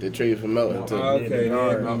Melton. The trade for Melton too. Okay, Yeah, Dan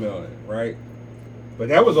guard. Melton, right? But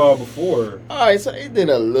that was all before. All right, so they did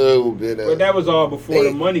a little bit But of. that was all before They-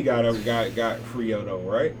 the money got free though,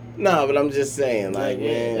 right? Nah, but I'm just saying, like,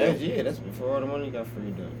 man. That's before all the money got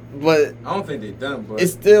freed up. But I don't think they done, but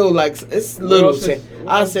it's still like it's little. else is-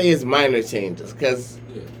 I'll say it's minor changes, cause.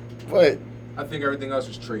 yeah, But I think everything else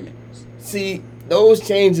is trades. see, those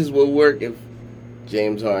changes will work if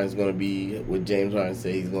James Harden's gonna be what James Harden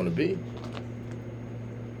say he's gonna be.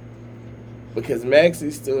 Because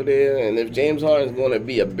Maxi's still there, and if James Harden's gonna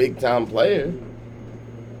be a big time player,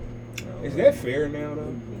 Is that fair now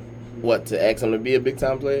though? what to ask him to be a big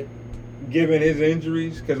time player? Given his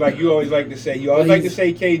injuries, because like you always like to say, Well, like to he's-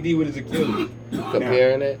 say KD with his Achilles.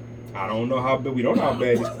 Comparing it, I don't know how bad. We don't know how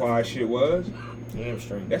bad this quiet shit was.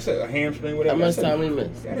 Hamstring. That's a hamstring. how Whatever. much That's a- time he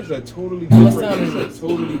missed? That is a totally How much different. time he That's missed? a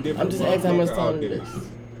totally different. I'm just asking how much motherfucker time out he there. missed.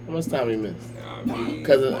 How much time he missed? I mean,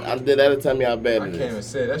 Because I did that tell me how bad I it can't even is.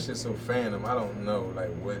 say that shit's so phantom. I don't know like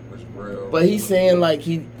what was real. But he's saying like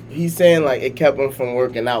he's saying like it kept him from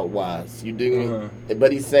working out wise. You dig me? Uh-huh.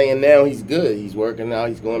 But he's saying now he's good. He's working out.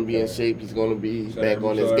 He's going to be in shape. He's going to be So back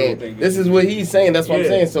on his so game. everything This is- is what he's saying. That's what I'm Yeah,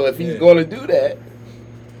 saying. So if he's yeah. going to do that,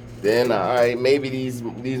 then all right, maybe these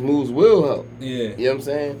moves will help. yeah. You know what I'm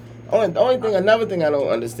saying? Another thing I don't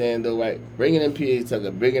understand though, right? Bringing in P.A. Tucker,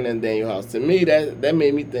 bringing in Daniel House. To me, that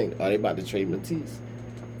made me think, they about to trade Matisse,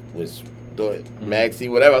 which thought Maxey,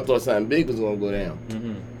 whatever. I thought something big was gonna go down.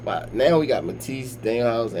 Mm-hmm. But now we got Matisse, Daniel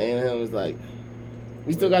House, and him. It's like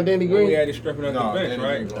we still got Danny We Green. had to stripping up No, the bench, Danny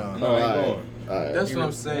right? Green gone. No, Oh, ain't all right. going. All right. That's You what I'm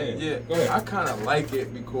were- saying. yeah. Yeah, Go ahead. I kind of like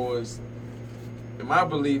it because my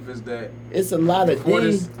belief is that It's a lot of before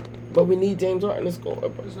D, this- but we need James Harden to score.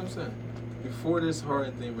 Bro. that's what I'm saying. Before this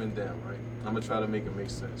Harden thing went down, right? I'm gonna try to make it make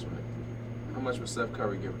sense, right? How much was Steph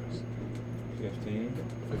Curry giving us? 15.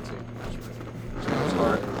 15. That's right. James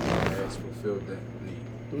Harden has fulfilled that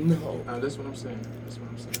need. No. That's what I'm saying. That's what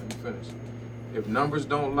I'm saying. Let me finish. If numbers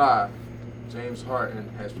don't lie, James Harden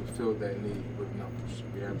has fulfilled that need with numbers.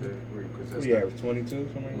 We have to agree because that's Yeah, the- it was 22,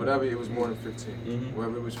 something like that. whatever. It was more than 15. Mhm.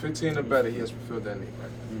 Whether it was 15 or better, he has fulfilled that need,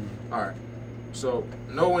 right? Mhm. All right. So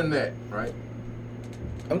knowing that, right?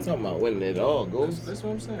 I'm talking about winning it all, That's, Ghost. that's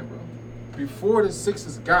what I'm saying, bro. Before the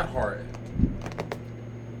Sixers got Harden,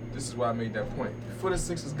 this is why I made that point. Before the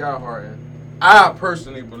Sixers got Harden, I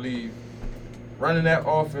personally believe running that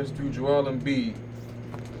offense through Joel Embiid,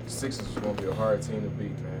 the Sixers was going to be a hard team to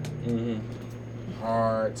beat, man. Mm-hmm.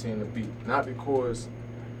 Hard team to beat. Not because,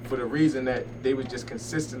 for the reason that they was just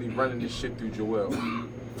consistently running this shit through Joel.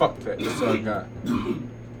 Fuck that. That's all I got.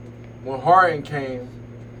 When Harden came,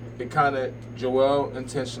 it kind of, Joel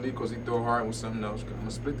intentionally, because he threw Harden with something else, 'cause I'm going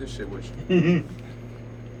to split this shit with you.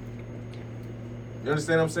 You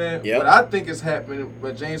understand what I'm saying? Yep. But I think it's happening,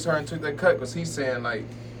 but James Harden took that cut because he's saying, like,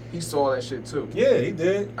 he saw that shit too. Yeah, he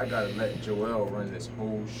did. I gotta let Joel run this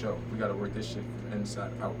whole show. We gotta work this shit from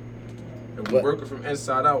inside out. If we But- work it from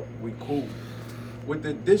inside out, we cool. With the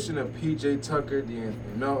addition of PJ Tucker, the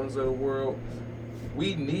Anthony Meltons of the world,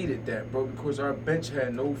 we needed that, bro, because our bench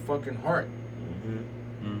had no fucking heart.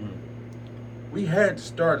 Mm-hmm. We had the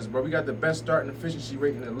starters, bro. We got the best starting efficiency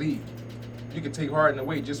rate in the league. You can take Harden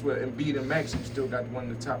away just with Embiid and Max, you still got one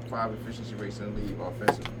of the top 5 efficiency rates in the league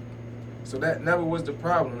offensively. So that never was the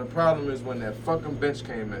problem. The problem is when that fucking bench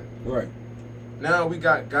came in. Right. Now we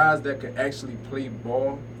got guys that can actually play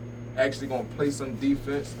ball, actually gonna play some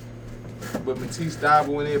defense. With Matisse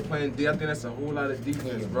Thybulle in there playing D, I think that's a whole lot of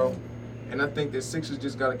defense, bro. And I think the Sixers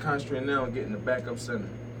just gotta concentrate now on getting the backup center.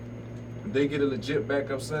 If they get a legit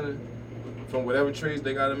backup center from whatever trades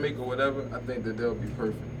they gotta make or whatever, I think that they'll be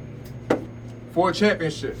perfect for a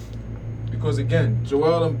championship. Because again,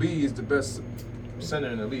 Joel Embiid is the best center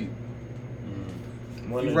in the league.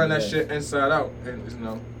 One You of run the that best. shit inside out, and you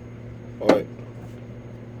know. All right.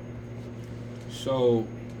 So,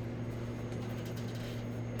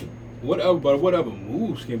 what other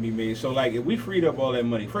moves can be made? So, like, if we freed up all that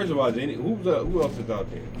money, first of all, who else is out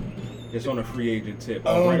there? It's on a free agent tip,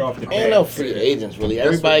 right off the bat. Ain't no free agents really. That's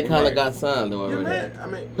Everybody what- kind of right. got signed Yeah, already. man. I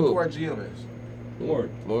mean, Who? look who our GM is.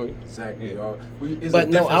 Word. Exactly, Yeah. y'all. It's But a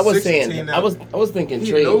no, different I was 60 saying, team I now. was thinking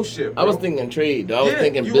He trade. knows shit, I was bro. thinking trade. Though. I was Yeah,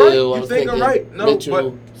 thinking you Bill. right. I You was thinking thinking right. No,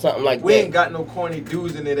 Mitchell, something like We that. ain't got no corny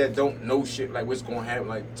dudes in there that don't know shit, like what's gonna happen,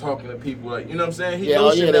 like talking to people, like, you know what I'm saying? He Yeah,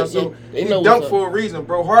 knows oh, yeah, shit now, they- so they he know dumped what's for a reason,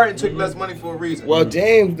 bro. Harden took less money for a reason. Well,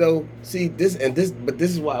 James though, see this, but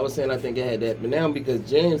this is why I was saying I think it had that. But now because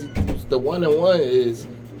James, the 1-1 is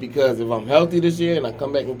because if I'm healthy this year and I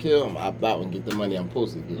come back and kill him, I opt out and get the money I'm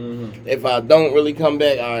supposed to get. Mm-hmm. If I don't really come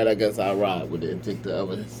back, all right, I guess I'll ride with it and take the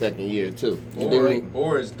other second year too. And then we-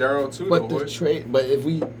 or it's Daryl too, But though. the trade,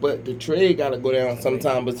 but the trade got to go down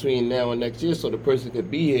sometime between now and next year, so the person could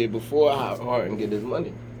be here before Harden get his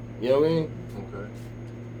money. You know what I mean? Okay.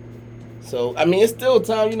 So I mean, it's still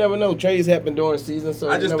time. You never know. Trades happen during the season, so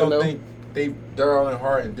I you just never don't know. think Daryl and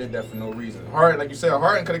Harden did that for no reason. Harden, like you said,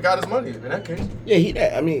 Harden could have got his money in that case. Yeah, he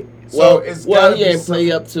that. I mean, So it's well, gotta he be ain't play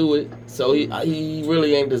something. up to it, so he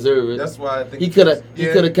really ain't deserve it. That's why I think He could have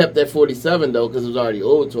Yeah. kept that 47 though, because it was already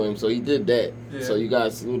owed to him. So he did that. Yeah. So you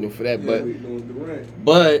guys salute him for that. Yeah.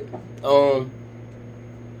 But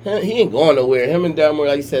he ain't going nowhere. Him and Dalmore,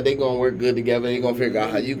 like you said, they gonna work good together. They gonna figure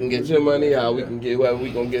out how you can get your money, how we can get whoever we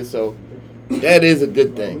gonna get. So that is a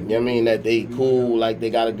good thing. You know what I mean? That they cool, like they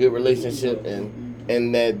got a good relationship,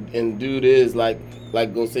 and dude is like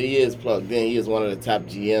go say he is plugged in. He is one of the top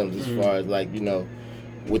GMs as far as like, you know,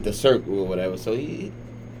 with the circle or whatever. So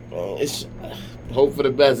it's hope for the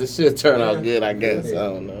best. It should turn out good, I guess. I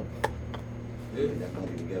don't know. Yeah. That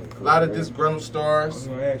money together. A lot of disgruntled I was stars.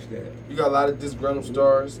 gonna ask that. You got a lot of disgruntled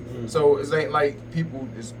stars. So it ain't like people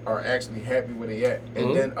are actually happy where they at. And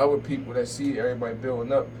Mhm. then other people that see everybody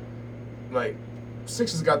building up, like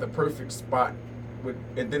Sixers got the perfect spot with,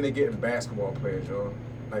 and then they getting basketball players, y'all.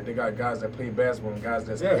 Like they got guys that play basketball and guys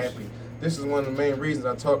that's Yes. happy. This is one of the main reasons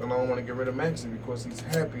I talk and I don't want to get rid of Maxey, because he's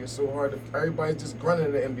happy. It's so hard to, everybody's disgruntled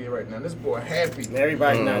in the NBA right now. This boy happy. And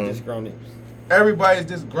everybody's not Mhm. disgruntled. Everybody's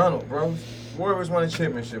disgruntled, bro. Warriors won a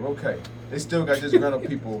championship, okay. They still got disgruntled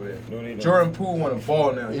people over there. No, they don't. Jordan Poole won a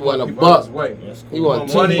ball now. He won want a people out buck. his way. That's He cool. won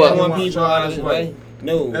want 2 money, bucks. he want want people Charles out of his way. way.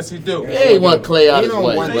 No. Yes, he do. Yeah, he want Clay out He his don't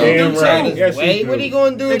way. want bro. them Damn out his right. Yes, he way. do. What he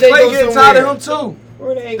gonna do? And They Clay go getting somewhere. tired of him too.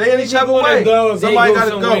 Where They in each other wanna way. go, they Somebody go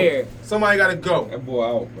gotta somewhere. go. Somebody gotta go. That boy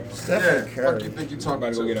out, bro. Yeah. Stephen Fuck Curry. you think you I'm talking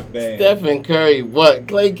about to go get a to? bag. Stephen Curry, what?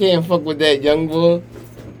 Clay can't fuck with that young boy.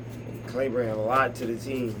 Clay bring a lot to the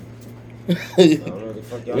team. I we don't know what the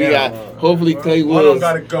fuck y'all got talking about. hopefully Clay One of them Wills.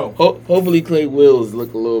 gotta go. Hopefully Clay Wills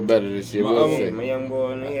look a little better this year. My We'll other- see. My young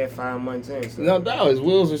boy, and he had 5 months in. So. No doubt, his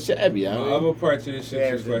Wills was shabby. I My mean, other part to this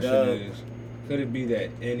Sixers Yeah, the question dub. is, could it be that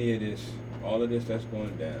any of this, all of this that's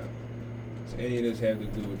going down, does any of this have to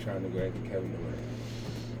do with trying to go after Kevin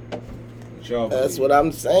Durant? What y'all that's believe? what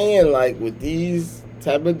I'm saying. Like with these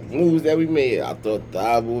type of moves that we made. I thought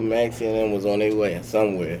Thabo, Maxie, and them was on their way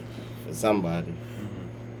somewhere for somebody.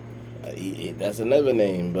 That's another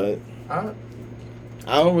name, but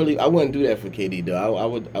I wouldn't do that for KD though. I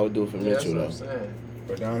would do it for Yeah, that's Mitchell what I'm though. saying.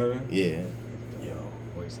 For Donovan? Yeah. Yo,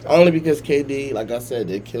 waste Only because KD, like I said,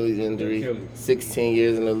 the Achilles injury, Achilles. 16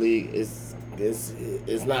 years in the league,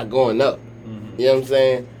 it's not going up. Mm-hmm. You know what I'm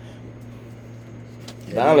saying?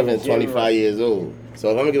 Donovan's yeah, 25 right. years old. So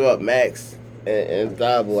if I'm gonna give up Max and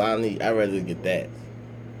Thabo, I'd rather get that.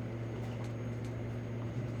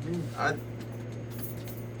 I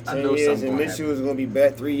 10 know years something and gonna Mitchell is gonna be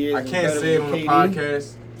back 3 years. I can't better say it than on the KD.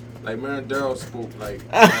 podcast. Like Marin Darrell spoke. Like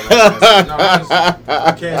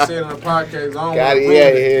I can't say it on the podcast. I don't want Got to it, ruin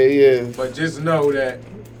it. yeah, yeah. But just know that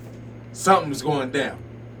something's going down.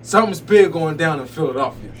 Something's big going down in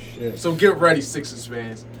Philadelphia. Shit. So get ready, Sixers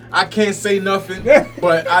fans. I can't say nothing,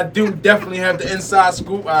 but I do definitely have the inside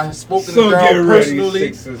scoop. I've spoken So to get Darrell ready, personally.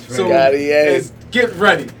 Sixers fans. So Got it, yeah. get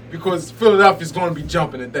ready because Philadelphia's going to be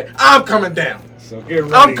jumping today. I'm coming down. So get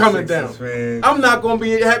ready, I'm coming Sixers down. fans. I'm not going to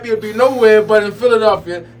be happy to be nowhere but in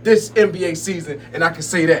Philadelphia this NBA season, and I can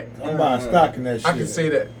say that. I'm buying stock in that shit. I can say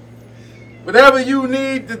that. Whatever you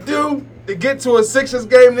need to do to get to a Sixers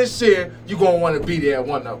game this year, you're going to want to be there at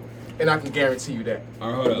one of them. And I can guarantee you that. All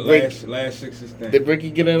right, hold up. Break. Last Sixers thing. Did Bricky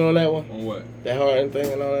get in on that one? On what? That Harden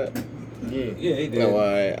thing and all that? Yeah. Yeah, he did. No,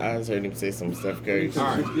 I just heard him say some Steph Curry. All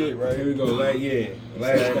right, 68, right? here we go. Last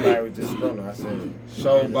Everybody was just running. I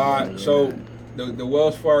said. So the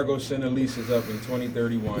Wells Fargo Center lease is up in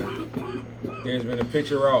 2031. There's been a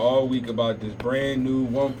picture out all week about this brand new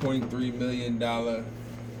 $1.3 million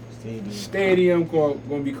stadium going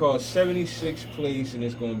to be called 76 Place, and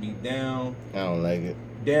it's going to be down I don't like it.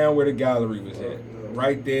 where the gallery was at.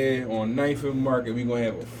 Right there on 9th and Market, we're going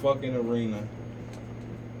to have a fucking arena.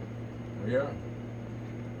 Yeah.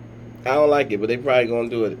 I don't like it, but they probably gonna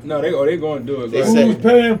do it. No, they going to do it. They Go said- ahead. Who's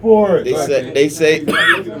paying for it? They say Go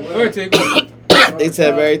ahead, take it. they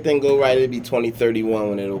said if everything go right, it'll be 2031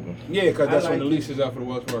 when it open. Yeah, because that's when the like lease is up for the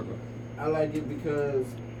Wells Fargo. I like it because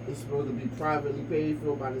it's supposed to be privately paid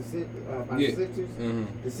for by the Yeah. Sixers. Mm-hmm.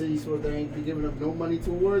 The city's supposed to ain't be giving up no money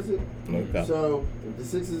towards it. Okay. So if the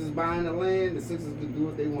Sixers is buying the land, the Sixers can do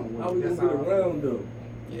what they want with How it. we gonna That's get how- around though?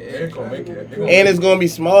 Yeah, they're going to make it. They gonna And it's gonna be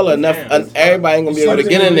smaller enough. Damn. Everybody ain't gonna be able to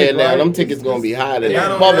get in there now. Right? Them tickets gonna be higher than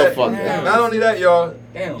Not that only that, motherfucker. not only that, y'all,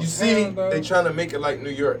 Damn. you see, Damn, dog. they trying to make it like New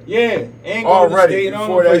York. Yeah, and Already,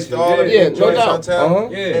 before they start all the Yeah, big no joints doubt. downtown. Uh-huh.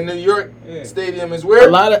 Yeah. And New York Yeah. Stadium is where?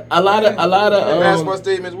 A lot of Basketball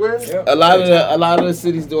Stadium is where? Yep. a lot of the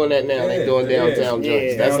cities doing that now. They Yeah, doing yeah. downtown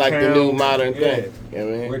joints. Yeah. That's like the new Downtown, modern yeah. thing. You know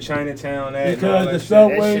what I mean? Where Chinatown at? and all Because that the shit. That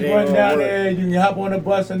subways shit ain't run gonna down work. there, you can hop on the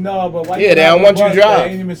bus and all, but why Yeah, you they hop don't on want the you bus? to drive. They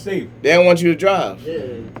ain't even safe. They don't want you to drive. Yeah,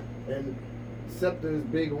 and SEPTA is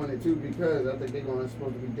big on it too because I think they're gonna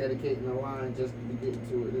supposed to be dedicating a line just to be getting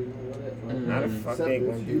to it and all that. How the fuck they SEPTA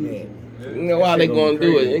gonna is do huge. that? You know how they That shit gonna gonna be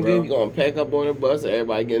do crazy, it? bro. You gonna pack up on the bus, and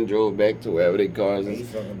everybody getting drove back to wherever their cars They is,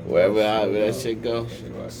 fucking the wherever bus, however that bro. shit go.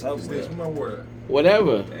 Shit like- Subway. That's my word.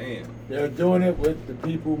 Whatever. Damn. They're doing it with the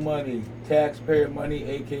people money, taxpayer money,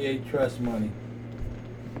 aka trust money.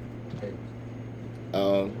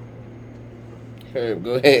 Herb,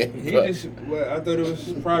 go ahead. He just, well, I thought it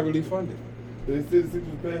was privately funded. They said the Sixers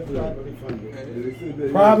passed privately funded. They said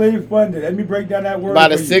that- Privately funded. Let me break down that word By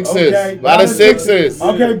the for you. Sixers. Okay? By the Sixers.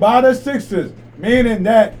 Okay, by the Sixers. Meaning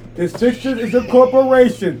that the Sixers is a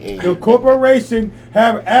corporation. The corporation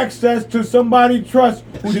have access to somebody trust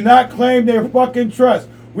who do not claim their fucking trust.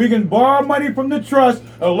 We can borrow money from the trust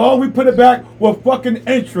as long as we put it back with fucking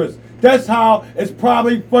interest. That's how it's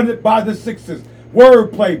probably funded by the Sixers.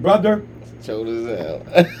 Wordplay, brother. Shoulders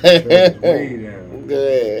down. Way down. Go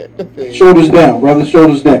ahead. Shoulders down, brother.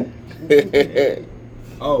 Shoulders down.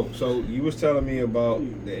 Oh, so you was telling me about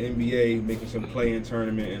the NBA making some play-in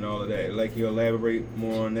tournament and all of that. Like, you elaborate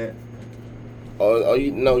more on that? Oh,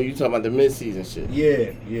 you talking about the mid-season shit.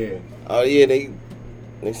 Yeah. Oh yeah, they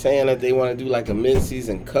saying that they want to do like a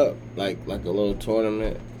mid-season cup, like a little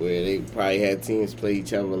tournament where they probably had teams play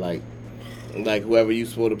each other, like whoever you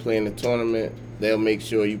supposed to play in the tournament, they'll make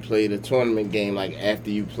sure you play the tournament game like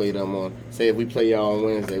after you play them on. Say if we play y'all on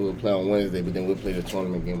Wednesday, we'll play on Wednesday, but then we'll play the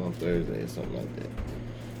tournament game on Thursday or something like that.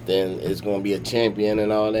 Then it's gonna be a champion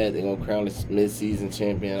and all that. They're gonna crown the mid-season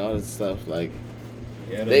champion, all this stuff like.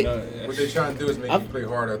 Yeah, They- What they're trying to do is make you play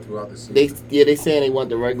harder throughout the season. They saying they want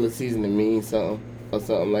the regular season to mean something or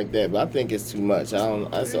something like that, but I think it's too much.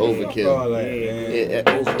 That's overkill. All that, man.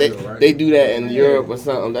 Yeah, they do that in Europe or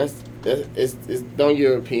something. it's don't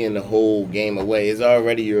European the whole game away. It's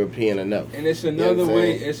already European enough. And it's You know another what I'm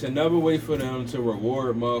way. saying? It's another way for them to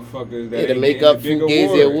reward motherfuckers that Yeah, to ain't make getting up the big who gave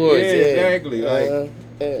the awards. Yeah, Yeah, exactly. Like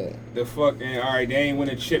yeah. the fucking all right, they ain't win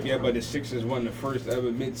a chip yet, but the Sixers won the first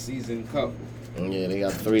ever mid-season cup. Yeah, they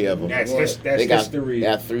got 3 of them. That's they got, history. They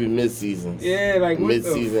got 3 mid-seasons. Yeah, like what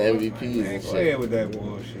Mid-season the fuck? MVPs Man, and go shit. ahead with that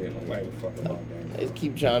bullshit. Nobody give a fuck about that. They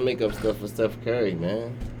keep trying to make up stuff for Steph Curry,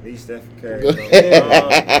 man. Least Steph Curry. Go bro.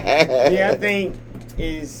 ahead. Yeah, I think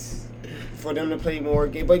is for them to play more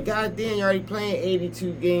games. But goddamn, you're already playing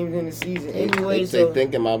 82 games in the season anyway. They So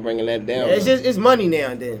thinking about bringing that down. it's just it's money now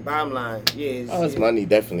and then. Bottom line, yeah. It's money,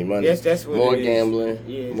 definitely money. Yes, that's what more it is. gambling,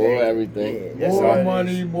 Yeah, more exactly. everything. Yeah, that's all More it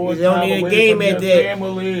money, is. more It's only time a away game from at your that.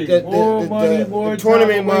 family. The More money, more the time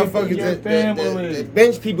tournament away from motherfuckers, your family. the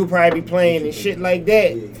bench people probably be playing and shit like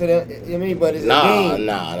that. For the, I mean, but it's a game.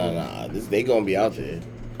 Nah. They gonna be out there.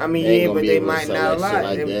 I mean, They ain't yeah, gonna but be they able to might sell not that allow shit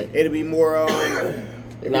like it. that. It'll be more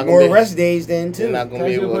They're not more gonna be, rest days then too. They're not gonna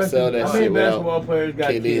be able to sell that How many shit basketball without players got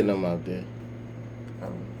KD kids? and them out there.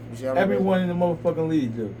 Everyone in the motherfucking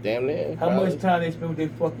league do. Damn near. How probably. much time they spend with their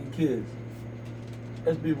fucking kids?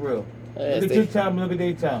 Let's be real. Yeah, Look at your time, look at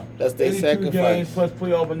their time. That's their 82 sacrifice. games plus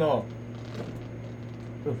playoff and all.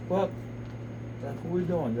 The fuck? That's what we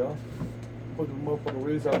doing, y'all. Supposed to motherfucking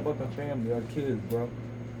raise our fucking family, our kids, bro.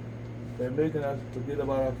 They're making us forget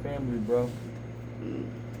about our family, bro.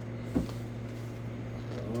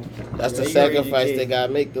 That's the Yeah, you sacrifice already they did.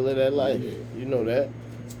 gotta make to live that life. You know that.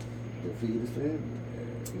 To feed his family.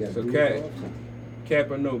 You gotta So do Cat, it all.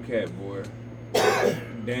 cap or no cap, boy.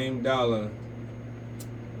 Dame Dollar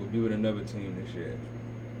will be with another team this year.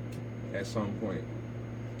 At some point.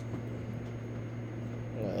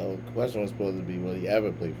 Well, the question was supposed to be, will he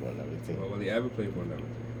ever play for another team? Well, will he ever play for another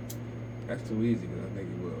team? That's too easy because I think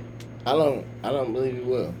he will. I don't believe he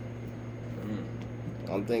will. Mm. I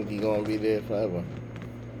don't think he's gonna be there forever.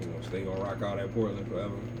 He gonna rock out at Portland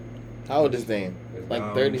forever. How old is Dame? It's Like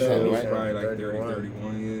down- 30 something, he's right? Probably like 30, 31.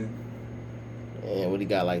 31 years. And what he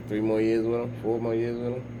got, like 3 more years with him? 4 more years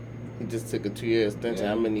with him? He just took a 2-year extension.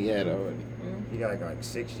 Yeah. How many he had already? You got like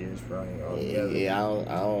 6 years probably Yeah,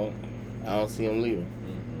 altogether. I don't see him leaving.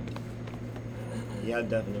 Mm-hmm. Yeah, I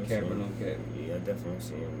definitely don't see Cap or him. no cap. Yeah, I definitely don't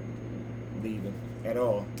see him leaving at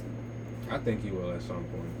all. I think he will at some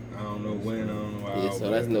point. I don't know when, I don't know how. Yeah, so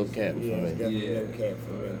that's no cap for Yeah, it's me. definitely Yeah. no cap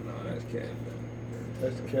for me. No, that's cap.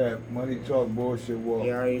 That's cap. Money talk, bullshit walk.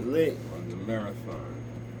 He already lit. On the marathon.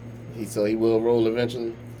 So he will roll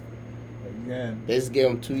eventually. Again, They just gave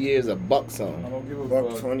him 2 years of buck I something. don't give a Buck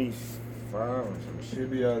fuck. 25 or some shit. He'll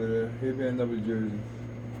be out of there. He'll be in another jersey.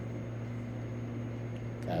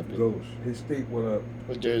 Copy. Ghost. His state went up.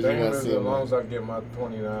 What jersey you Thing want to is, see as him long in? as I get my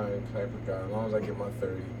 29 type of guy, as long as I get my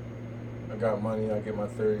 30, I got money, I get my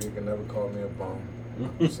 30, you can never call me a bum.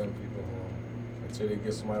 Send people home. Until they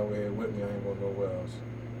get somebody over here with me, I ain't going nowhere else.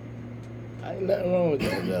 Ain't nothing wrong with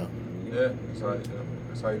that though. Yeah, that's how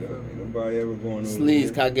you do it. Ain't nobody ever going over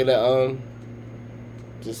Sleeves, there. can I get a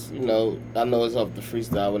just, you know, I know it's off the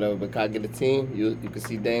freestyle or whatever, but can I get a team you can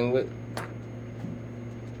see Dame with?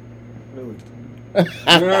 Really.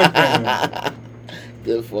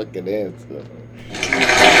 Good fucking answer.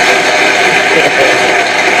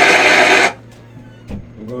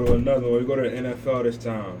 We go to another one. We go to the NFL this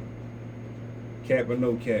time. Cap or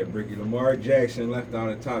no cap, Bricky. Lamar Jackson left out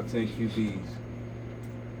of top 10 QBs.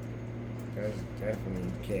 That's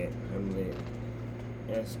definitely cap. I'm lit.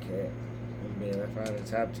 That's cap. I'm being left out of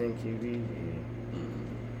the top 10 QBs. Yeah.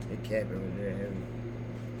 The cap over there heavy.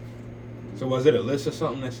 So was it a list or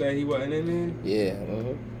something that said he wasn't in there? Yeah,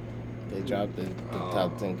 they dropped the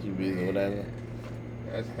top 10 QBs or whatever.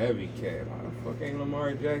 That's heavy cap. How the fuck ain't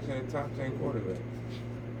Lamar Jackson a top 10 quarterback?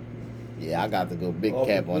 Yeah, I got to go big Off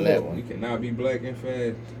cap the on field. that He one. cannot be black and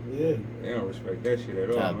fast. Yeah. They don't respect that shit at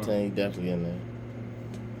all. Top huh? 10, he definitely in there.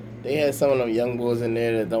 They had some of them young boys in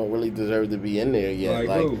there that don't really deserve to be in there yet.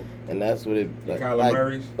 Like who? And that's what it Kyler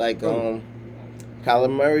Murray's?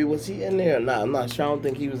 Kyler Murray, was he in there or not? I'm not sure. I don't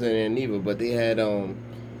think he was in there neither, but they had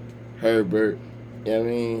Herbert. You know what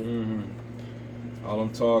I mean? Mm-hmm. All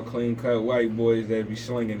them tall, clean-cut white boys that be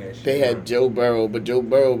slinging that shit. They had Joe Burrow, but Joe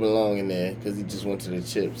Burrow belonged in there because he just went to the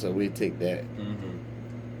chip, so we take that. Mm-hmm.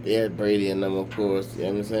 They had Brady and them, of course. You know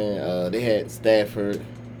what I'm saying? They had Stafford.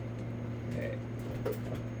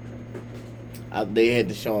 They had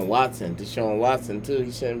Deshaun Watson. Deshaun Watson, too.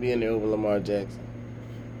 He shouldn't be in there over Lamar Jackson.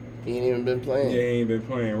 He ain't even been Yeah, playing. he ain't been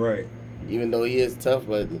playing right. Even though he is tough,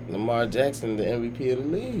 but Lamar Jackson, the MVP of the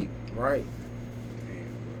league. Right. Damn,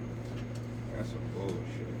 bro. That's some bullshit.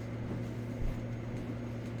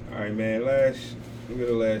 All right, man. Look at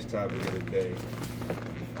the last topic of the day.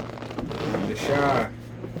 The Shy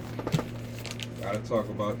Gotta talk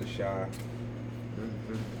about the Shy.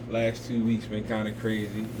 Last 2 weeks been kind of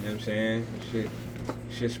crazy. You know what I'm saying?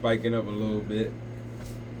 Shit spiking up a little bit.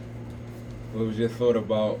 What was your thought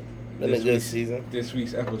about Been a good season. this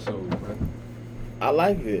week's episode, man? I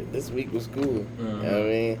like it. This week was cool. You know what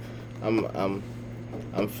I mean?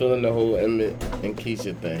 I'm feeling the whole Emmett and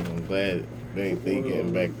Keisha thing. I'm glad they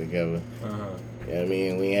getting back together. You know what I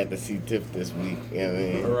mean? We had to see Tiff this week. You know what I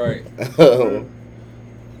mean? Right.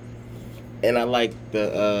 And I like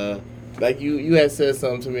the like you had said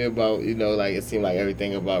something to me about, you know, like it seemed like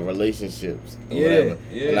everything about relationships. Or whatever.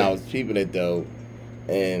 Yeah. And I was peeping it though,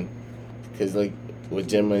 and because like with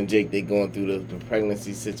Gemma and Jake, they going through the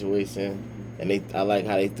pregnancy situation, and I like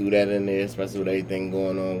how they threw that in there, especially with everything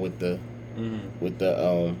going on with the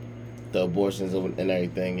abortions and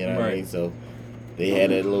everything. You know what I mean? So they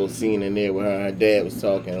had a little scene in there where her and her dad was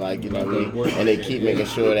talking, like, you know what I mean? And they keep making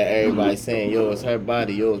sure that everybody's saying, yo, it's her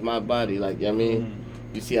body, yo, it's my body. Like, you know what I mean?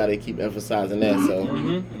 You see how they keep emphasizing that.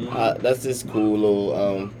 So that's just cool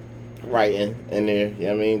little writing in there. You know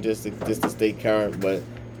what I mean? Just to stay current. But,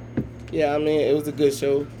 yeah, I mean, it was a good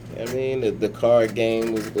show. I mean, the card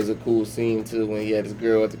game was a cool scene, too, when he had this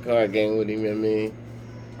girl at the card game with him, you know what I mean?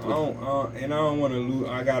 I don't want to lose.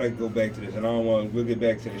 I gotta go back to this, and I don't want. We'll get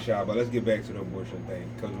back to the shot, but let's get back to the abortion thing.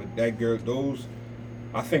 Because with that girl,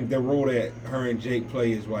 I think the role that her and Jake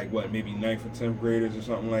play is like what, maybe 9th or 10th graders or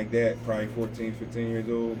something like that. Probably 14, 15 years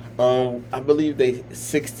old. I believe they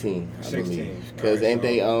 16. 16. Because ain't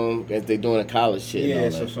they doing a college shit? Yeah, and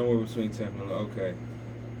all so that. somewhere between 10 and 11. Okay.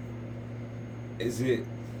 Is it?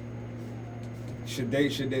 Should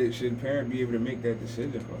the parent be able to make that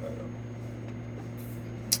decision for her though?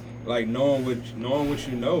 Like knowing what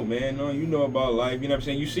you know, man, knowing you know about life, you know what I'm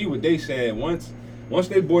saying? You see what they said once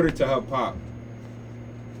they brought her to her pop,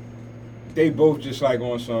 they both just like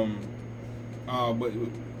on some but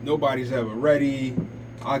nobody's ever ready,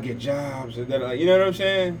 I'll get jobs, you know what I'm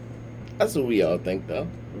saying? That's what we all think though.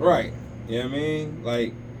 Right. You know what I mean?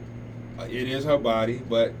 Like it is her body,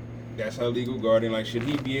 but that's her legal guardian. Like, should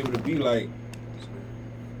he be able to be like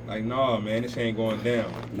nah, man, this ain't going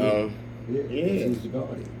down? Yeah, she's the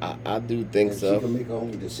guardian. I do think and so. She can make her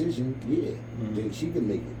own decision. Yeah, then she can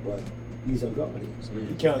make it. But he's her guardian,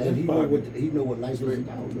 and he know what life is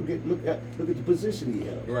about. Look at the position he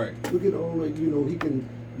held. Right. Look at all the, he can,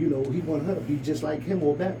 he want her to be just like him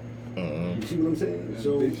or better. You see what I'm saying?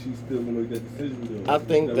 So she still gonna make that decision though.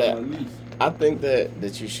 I think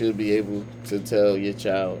that you should be able to tell your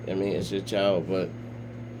child. I mean, it's your child, but.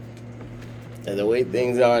 And the way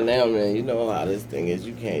things are now, man, you know how this thing is.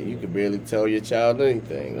 You can barely tell your child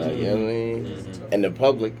anything. Like, you know what I mean? And the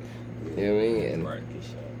public, you know what I mean? And Right.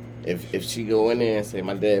 if she go in there and say,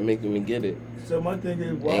 my dad making me get it, So my thing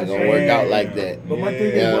is, why ain't gonna work out like that. But my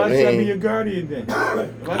thing Yeah, is, why man. should I be your guardian then?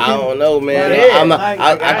 I don't know, man. Yeah,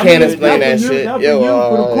 I can't explain that shit. Like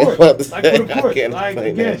Yo, for the court. I can't Like, explain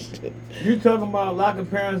again, that shit. you talking about locking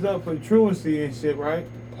parents up for truancy and shit, right?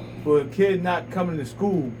 For a kid not coming to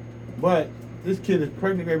school, but this kid is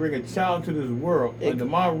pregnant, gonna bring a child to this world under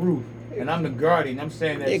my roof, and I'm the guardian. I'm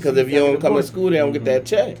saying that. Yeah, because if you don't come to school, they don't get that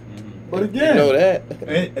check. But again, You know that.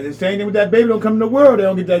 and the same thing with that baby don't come in the world, they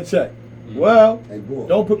don't get that check. Well, hey, boy,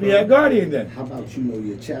 don't put me at guardian then. how about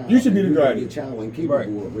your child? You should be the know guardian. Your child ain't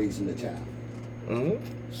capable of raising the child. Mm-hmm.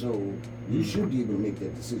 So you should be able to make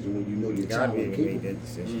that decision when you know your child ain't capable.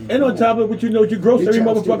 And on top of it, what you know, you gross Your every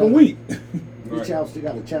child still motherfucking got- week. Your child still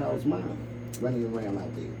got a child's mind running around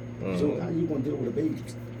out there. So how you gonna deal with a baby?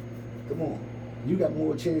 Come on, you got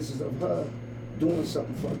more chances of her doing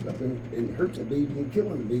something fucked up and hurt the baby and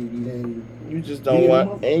killing the baby than You just don't being a want,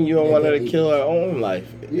 mother. and you don't want her to Yeah. kill her own life,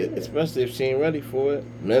 Yeah. especially if she ain't ready for it.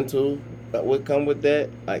 Mental, what come with that?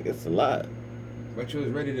 Like, it's a lot. But you was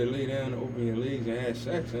ready to lay down, open your legs, and have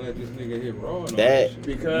sex, and let this nigga hit raw. And all That shit.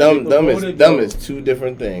 Because dumb they promote it, dumb though. is two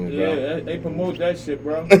different things, bro. Yeah, they promote that shit,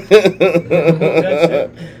 bro.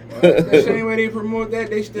 The same way they promote that,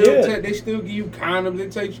 they still Yeah. they still give you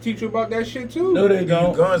condoms. They teach you about that shit too. No, they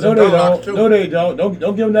don't. guns No, and they gun locks, don't. too. No, they don't.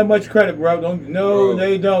 Don't give them that much credit, bro. Bro.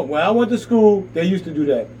 They don't. When I went to school, they used to do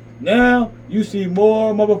that. Now you see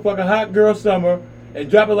more motherfucking hot girl summer and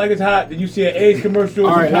drop it like it's hot than you see an AIDS commercial.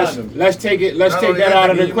 All right, and condoms. let's take Not only that out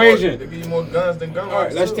of the they give you more- equation. They give you more guns than gun All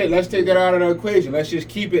right, locks, too. let's take that out of the equation. Let's just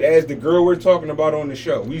keep it as the girl we're talking about on the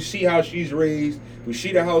show. We see how she's raised. We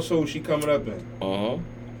see the household she coming up in. Uh-huh.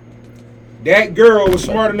 That girl was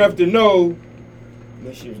smart enough to know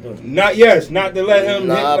What she was doing. not to let him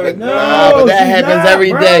Nah, hit. but that she's happens not,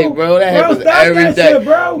 every day, bro. That Bro, happens stop every that day. shit,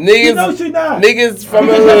 bro. Niggas, You know she not. niggas from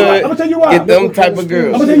the I'ma tell you why. hood I'ma tell you why. get them type of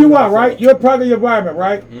girls. I'm gonna tell you why, right? You're a part of your environment,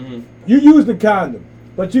 right? Mhm. You use the condom,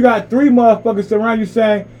 but you got 3 motherfuckers around you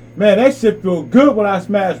saying, Man, that shit feel good when I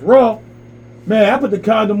smash raw. Man, I put the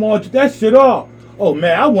condom on, took that shit off. Oh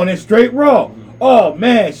man, I want it straight raw. Oh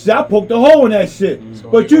man, shit, I poked a hole in that shit.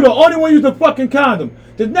 But you the only one use the fucking condom.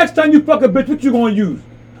 The next time you fuck a bitch, what you gonna use?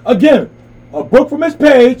 Again, a book from his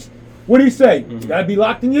page. What'd he say? You gotta be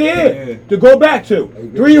locked in your head to go back to.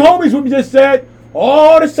 3 homies with me just said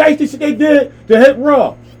all the shiesty shit they did to hit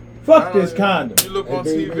raw. Fuck this condom. You look on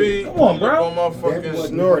TV. Come on, you bro. Look on motherfucking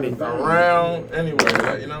Snorting. around anyway.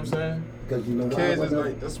 Like, you know what I'm saying? Because you know why? Kids is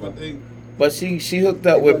like, that's what they. But she hooked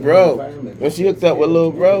up with bro. When she hooked up with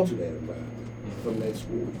little bro. From that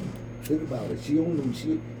school. Think about it. She only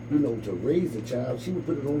to raise a child, she would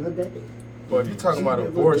put it on her daddy. But if you're talking She about never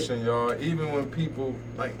abortion, y'all, even when people,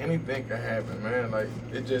 like, anything can happen, man. Like,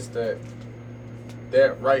 it's just that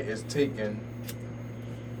right is taken.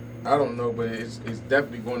 I don't know, but it's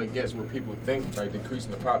definitely going against what people think, like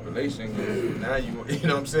decreasing the population. Now you know what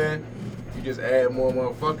I'm saying? You just add more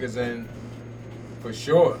motherfuckers in, for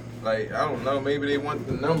sure. Like, I don't know, maybe they want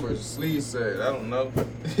the numbers. Sleeve said, I don't know.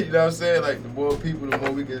 You know what I'm saying? Like, the more people, the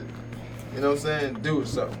more we could, you know what I'm saying, do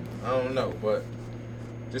something. I don't know, but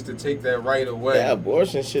just to take that right away. That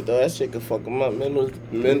abortion shit though, that shit could fuck them up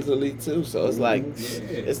mentally too. So it's like,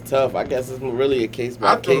 it's tough. I guess it's really a case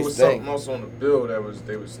by I thought it case was thing. something else on the bill that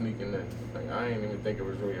they was sneaking in. Like, I didn't even think it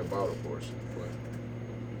was really about abortion,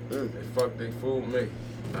 but they fooled me.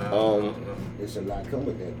 I don't know. It's a lot come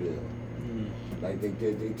with that bill. Like they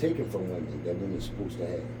take it from women that women's supposed to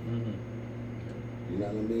have. You know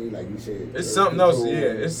what I mean? Like you said, It's something else. Yeah,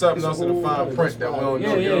 it's something else in the fine print that we don't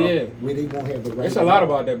know. Yeah. Where they won't have the right. It's a lot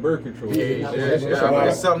about that birth control. Yeah. I mean,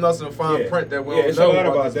 it's something else in the fine print that we don't It's know a lot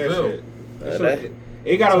about this that bill. shit.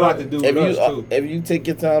 It got a lot to do with us too. If you take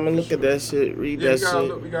your time and look at that shit, read that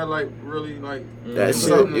shit. We got like really like That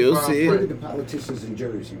something shit, in you'll fine see print. it. The politicians in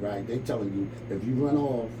Jersey, right? They telling you if you run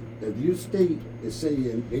off, if your state is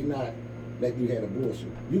saying they not letting you have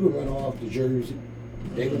abortion, you can run off to Jersey.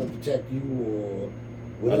 They gonna protect you or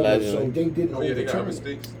whatever. Allegedly. So they didn't Oh yeah, they got overturn it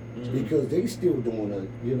mistakes. because they still doing the,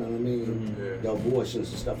 you know what I mean, Yeah. the abortions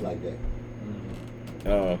and stuff like that.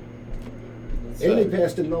 So- And they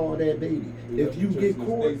passed the law on that baby. If you get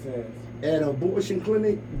caught at an abortion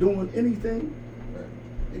clinic doing anything,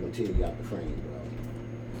 they gonna tear you out the frame, bro.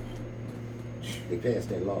 They passed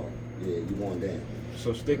that law. Yeah, you going down.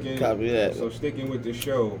 So sticking Copy that. So sticking with the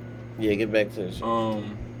show, Yeah, get back to the shit.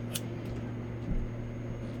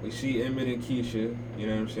 we see Emmett and Keisha, you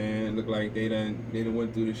know what I'm saying? Look like they done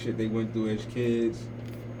went through the shit they went through as kids.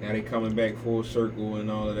 Now they coming back full circle and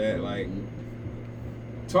all of that. Like,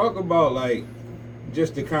 talk about like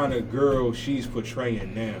just the kind of girl she's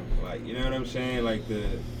portraying now. Like, you know what I'm saying? Like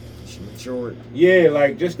She matured. yeah,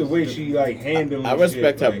 like just the way she like handling I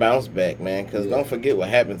respect shit, her like, bounce back, man, because don't forget what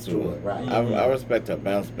happened to her. Right. I respect her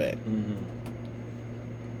bounce back.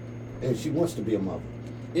 And she wants to be a mother.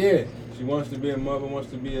 Yeah, she wants to be a mother, wants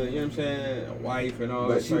to be a, you know what I'm saying, a wife and all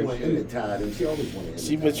But that she type went shit. in the tide and she always wanted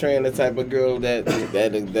She portraying the type of girl that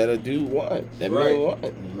a dude want, that Right. man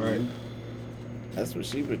want. Right. That's what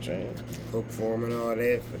she portraying. Performing all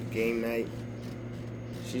that for the game night.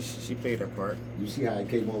 She played her part. You see how it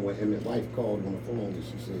came on when Emmett's wife called on the phone and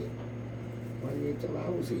she said, why you ain't tell her I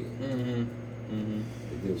was here? And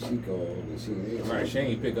then she called and she ain't answer. Right, she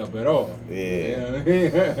ain't pick up at all. Yeah.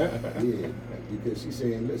 Yeah, because she's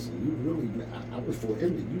saying, listen, you really, I was for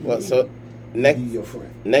Emmett. You Well, really so next be your friend.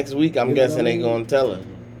 next week, I'm You know guessing what I they mean? gonna tell her.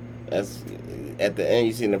 That's at the end.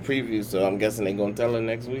 You seen the preview, so I'm guessing they gonna tell her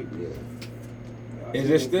next week. Yeah. Is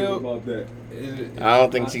it still- about that? I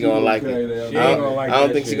don't think she gonna like it. She I ain't don't, gonna like I don't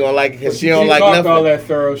that think she shit. gonna like it because she She don't like talk all nothing. that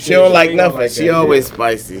thorough shit. She don't like ain't gonna nothing. like She that always shit.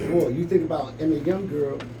 spicy. Boy, you think about, and the young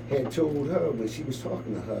girl had told her when she was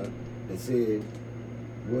talking to her and said,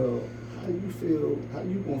 well, how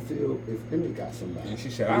you gonna feel if Emmett got somebody? And she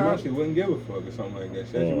said, I honestly wouldn't give a fuck or something like that.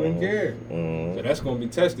 She said she wouldn't care. So that's gonna be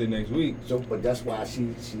tested next week. So, but that's why she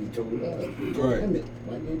told her, Right. Emmett,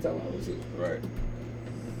 why you didn't tell her I was here? Right.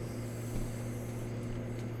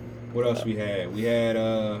 What else we had? We had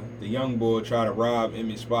the young boy try to rob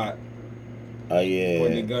Emmett's spot. Oh yeah.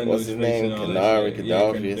 Putting the gun What's to his his face name? and all that Kanari, shit.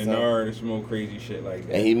 Gaddafi or something. Denard or some more crazy shit like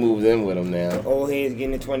that. And he moved in with him now. Old heads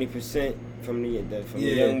getting the 20% from the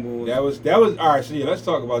young boys. that was all right. So yeah, let's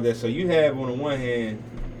talk about that. So you have on the one hand,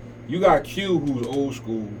 you got Q, who's old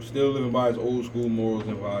school, still living by his old school morals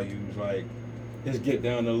and values, like his get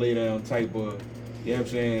down to lay down type of, you know what I'm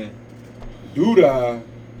saying. Duda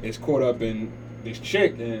is caught up in this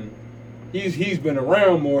chick, and he's been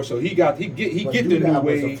around more, so he get the new was a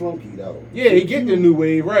wave. flunky though. Yeah, he get the new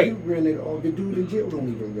wave, right? Q ran it off. The dude in jail don't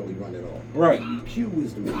even really run it off. Right. Q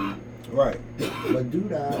is the man. Right. But dude,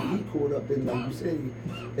 he caught up in, like you say,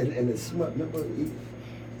 in the smut. Remember,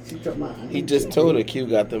 She took my. He just told her Q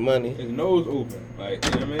got the money. His nose open, like,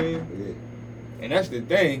 you know what I mean? Yeah. And that's the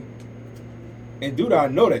thing. And dude, I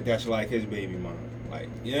know that that's like his baby mom. Like,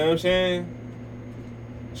 you know what I'm saying?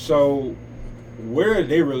 So, where did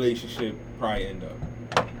their relationship probably end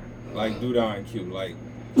up? Like, Duda and Q, like.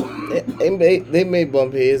 They may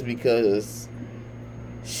bump heads because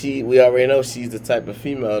we already know she's the type of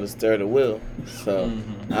female to stir the wheel. So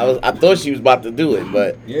I thought she was about to do it,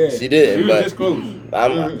 but she didn't. She was but this close.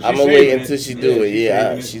 I'm gonna wait until she do it. she's Yeah,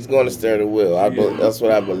 saving she's gonna stir the wheel. That's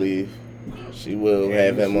what I believe. She will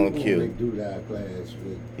have him on She Q. gonna do that class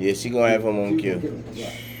with. Yeah, she gonna have him on She gonna get Q. him,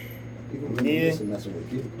 right. He gonna be messing with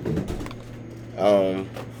Q.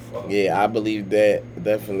 Yeah, I believe that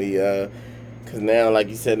definitely. Cause now, like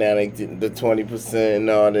you said, now they the 20% and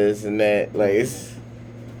all this and that. Like it's.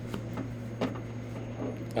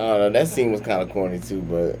 I don't know. That scene was kind of corny too,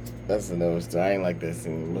 but that's another story. I ain't like that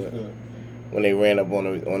scene. But when they ran up on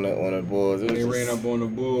the Bulls, When they ran up on the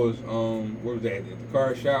Bulls, what was that? At the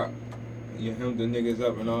car shop, you hemmed the niggas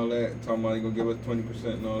up and all that, talking about they gonna give us 20%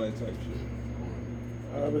 and all that type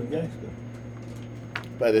shit. I was gangster.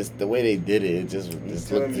 But it's the way they did it. It just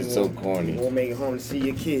looked just so corny. You won't make it home to see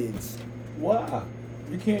your kids. Why?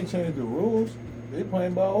 You can't change the rules. They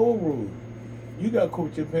playing by old rules. You got caught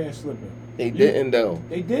with your pants slipping. They didn't though.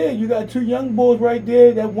 They did. You got two young boys right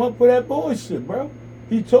there that went for that bullshit, bro.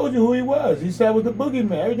 He told you who he was. He said I was the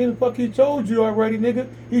boogeyman. Everything the fuck he told you already, nigga.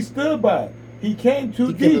 He stood by it. He came too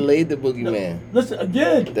He deep. could have laid the boogeyman. Listen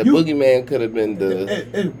again. The boogeyman could have been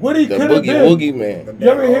the what he could have been. boogeyman. You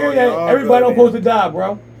ever hear that? Everybody don't supposed to die,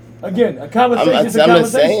 bro. Again, a conversation is a I'm conversation.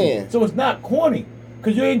 just saying. So it's not corny.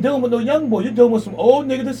 Because you ain't dealing with no young boy. You're dealing with some old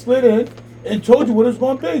nigga that slid in and told you what it's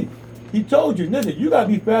going to be. He told you, nigga, you got to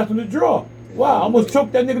be fast on the draw. Wow, I almost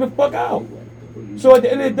choked that nigga the fuck out. So at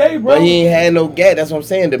the end of the day, bro. But he ain't had no gat. That's what I'm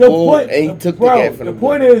saying. The bull, and he took the gat from the the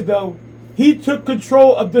point is, though, he took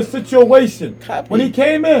control of the situation. Copy. When he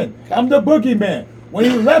came in, I'm the boogeyman. When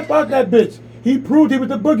he left out that bitch, he proved he was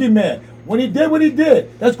the boogeyman. When he did what he did,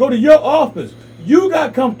 let's go to your office. You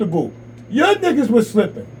got comfortable. Your niggas was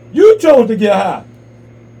slipping. You chose to get high.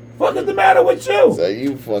 Fuck is the matter with you? So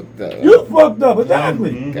you fucked up. You fucked up,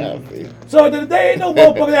 exactly. Copy. So at the end of the day, ain't no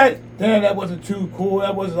motherfucker that, damn, that wasn't too cool,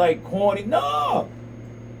 that was like corny. No.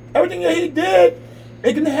 Everything that he did,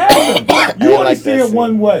 it can happen. You only like see that it scene.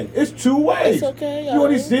 one way. It's two ways. It's okay, You only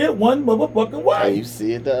alright. see it one motherfucking way. And you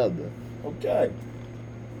see it the other. Okay.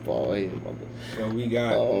 Ball head, mother. So we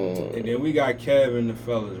got, Oh. and then we got Kev and the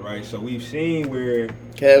fellas, right? So we've seen where,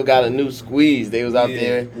 Kev got a new squeeze. They was out Yeah.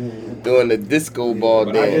 there doing the disco ball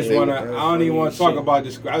but I dance. just want to, They- I don't even want to talk about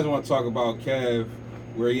this. I just want to talk about Kev,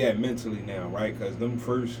 where he at mentally now, right? Because them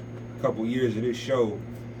first couple years of this show,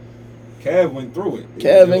 Kev went through it. Kev You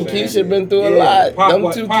know and what I'm Keisha saying? been through a Yeah, lot. Pop Them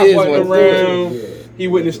wa- two Pop kids wasn't went through it. around. Yeah. He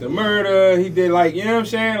witnessed the murder. He did like, you know what I'm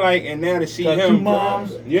saying? Like, and now to see Got him, two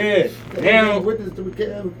moms. yeah. Now, witness to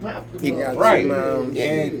Kevin Pop. He got right. two moms.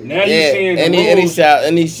 And now you Yeah, seeing the and roles.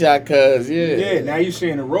 he shot cuz, yeah. Yeah, now you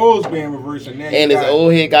seeing the roles being reversed, and now you And his got,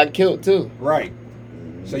 old head got killed too. right.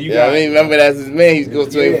 So you Yeah, got, I mean, remember that's his man. He's going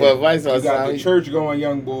to him for advice you on got the something. church going,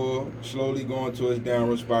 young boy, slowly going to his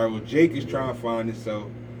downward spiral. Jake is trying to find himself.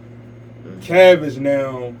 Kev is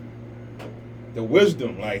now the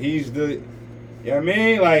wisdom, like he's the, you know what I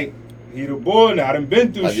mean? Like he the boy now. I done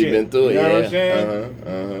been through Like he shit. been through it, you know yeah. what I'm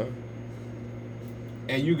saying?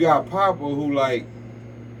 And you got Papa who like,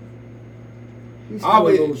 He's I still a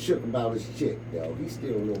would- little shook about his chick, though. He's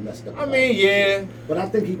still a little messed up. I about mean, his yeah. chick. But I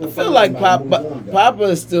think he I gonna feel find like somebody to move Papa, on, though. Papa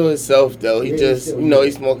is still himself though. He Yeah, just, he's still you know, him.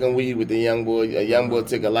 he's smoking weed with the young boy. A young boy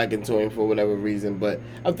took a liking to him for whatever reason, but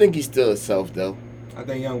I think he's still himself though. I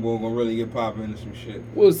think young boy gonna really get Papa into some shit.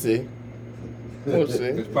 We'll see. We'll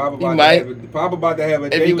see. Cause Papa He about, might. Papa about to have a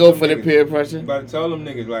If day he with go them for the niggas. peer He pressure, about to tell them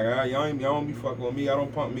niggas like, y'all don't be fucking with me. I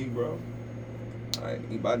don't pump me, bro. Like,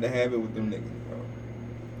 he about to have it with them niggas, bro.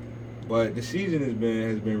 But the season has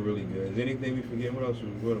been really good. Is anything we forget? What else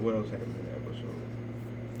happened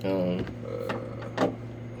in that episode?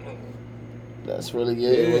 that's really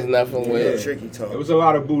it. It was nothing Yeah. with. Tricky talk. It was a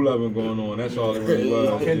lot of boo loving going on. That's all it really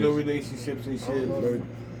was. Kendall relationships and shit.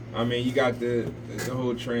 I mean, you got the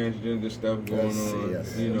whole transgender stuff going on.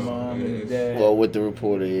 Yes. You know, Mom and it's- dad. Well, with the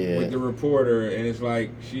reporter, yeah, with the reporter, and it's like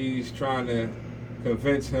she's trying to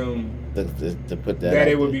convince him to put that. that out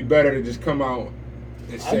it would there. be better to just come out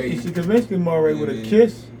and I say, think she convinced him already with a Yeah.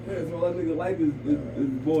 kiss. Yeah, so all that nigga like is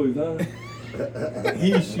boys, huh?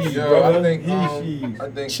 He, she, Yo, brother. I think, He, she. I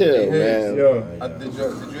think Chill, it is. man. yo, Did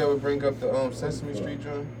you ever bring up the Sesame Street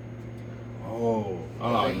joint? oh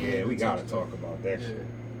yeah, we gotta talk about that shit.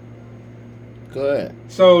 Go ahead.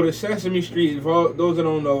 So the Sesame Street, for those that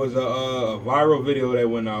don't know, is a viral video that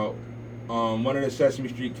went out. One of the Sesame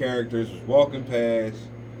Street characters was walking past,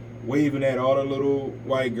 waving at all the little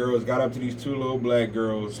white girls, got up to these two little black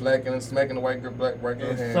girls. Smacking the white girl And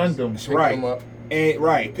hands. sunned them. That's Picking right. them up.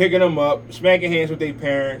 And picking them up, smacking hands with their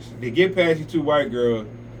parents. They get past these two white girls,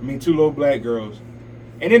 two little black girls.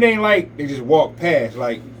 And it ain't like they just walk past.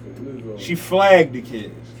 Like, she flagged the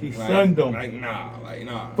kids. She like, sunned them. Like, nah.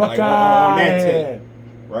 Fuck like, on that yeah. tip,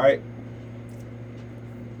 right?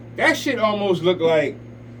 That shit almost looked like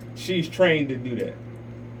she's trained to do that.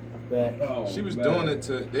 She was doing it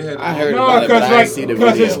to. They had. I heard No, about it, but I didn't see the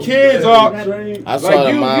because video. his kids are. I saw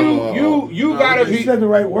Like the mama. you No, gotta You be. said the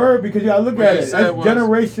right word because y'all look What at they it. said That's was-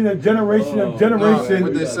 generation of generation of generation.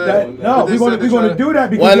 what they said- that, no, what they we're said gonna to we're try gonna to- do that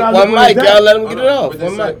because y'all One look like mic, that. y'all let him get it off. What they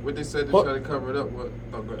One said, mic. what they said to What? try to cover it up. What?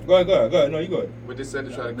 Oh, go ahead. Go ahead. No, you go ahead. What they said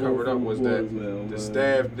to try to cover it up was that the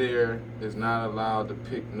staff there is not allowed to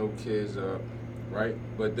pick no kids up, right?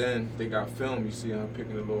 But then they got film. You see her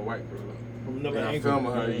picking the little white girl up. They got film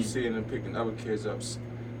of her. You see them picking other kids up.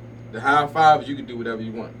 The high five, you can do whatever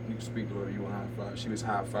you want. You can speak to whoever you want. High five. She was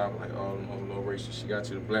high fiving like all them other little races. She got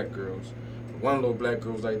to the black girls. One little black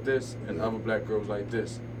girl was like this, and the other black girl was like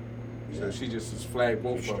this. So she just was flagged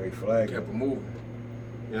both of them. Straight flag. Kept it moving.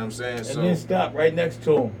 You know what I'm saying? And So then stop right next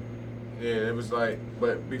to him. yeah, it was like,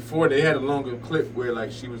 but before they had a longer clip where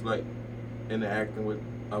like she was like interacting with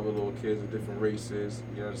other little kids of different races.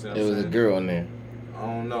 You understand? There what I'm was a saying? girl in there. I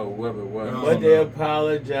don't know whoever it was. No. But they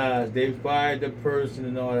apologized. They fired the person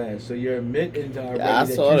and all that. So you're admitting already I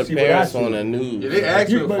that saw you the see what I parents see. on the news. Yeah, they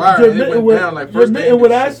actually You- but fired. you're It went admitting what- down like you're first admitting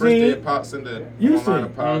what I first day seen. it pops in the You online seen.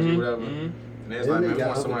 apology, whatever. Mhm. And it's Then like, they man, we got want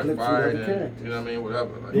other somebody clips with fired, other and characters. you know what I mean, whatever.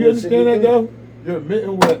 Like, You understand that though? You're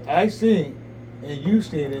admitting what I seen and you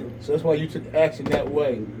seen it. So that's why you took action that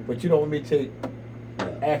way. But you don't want me to take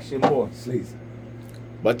action more. Sleazy.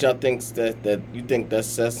 But y'all think that you think that's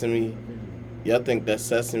Sesame? Y'all think that's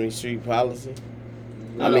Sesame Street policy?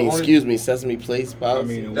 No, I the mean, only- excuse me, Sesame Place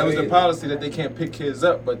policy. mean, that was the policy that they can't pick kids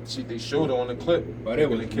up, but they showed her on the clip. But it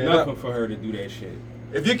was picking the kid nothing up. for her to do that shit.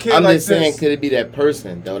 If your kid I'm like just saying, this, could it be that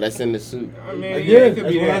person though? That's in the suit. I mean, Again, it could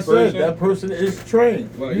that's be what I that said. person. That person is trained.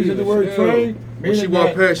 Well, Using the even word still. trained, When she meaning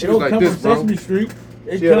walked that past, she it was don't like come this, from bro. Sesame Street.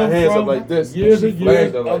 It She had her comes hands up from like this, years she and flagged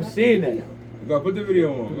years her like- of seeing that. Go put the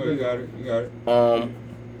video on. Go, you got it.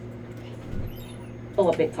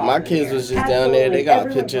 My kids was just down there. They got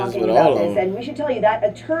pictures with all of them, And we should tell you that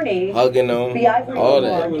attorney, hugging them, the Ivory all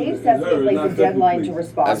Coast that. gave Sesame Place a deadline to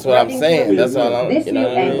respond. That's what I'm saying. That's all I'm. This You new know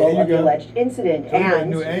what I angle mean? of the alleged incident, Tell you about a and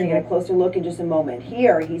new we're going to angle. get a closer look in just a moment.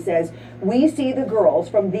 Here, he says, we see the girls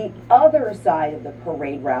from the other side of the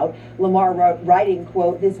parade route. Lamar writing,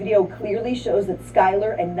 quote, this video clearly shows that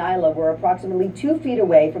Skylar and Nyla were approximately 2 feet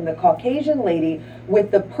away from the Caucasian lady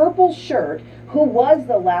with the purple shirt, who was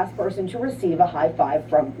the last person to receive a high five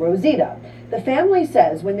from Rosita. The family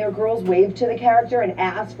says when their girls waved to the character and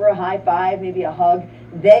asked for a high five, maybe a hug,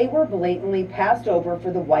 they were blatantly passed over for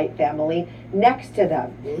the white family next to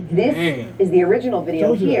them. This Man. is the original video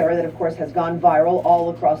Told you that. here that of course has gone viral all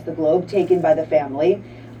across the globe, taken by the family.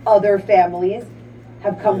 Other families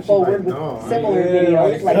have come Yeah, she forward like, with no, similar yeah,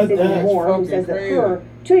 videos, like that's Sydney Moore, who fucking says that crazy. her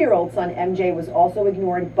 2-year-old son MJ was also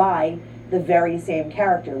ignored by the very same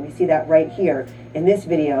character. We see that right here in this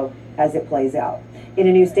video as it plays out. In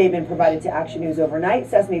a new statement provided to Action News overnight,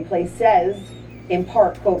 Sesame Place says, in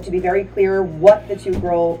part, quote, to be very clear, what the two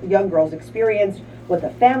young girls experienced, what the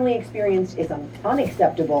family experienced is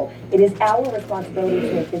unacceptable. It is our responsibility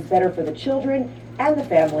to make this better for the children and the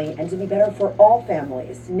family, and to be better for all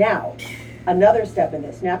families. Now, another step in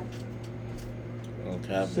this. Now,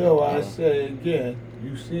 Okay. So I say again,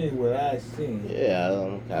 you seen what I seen.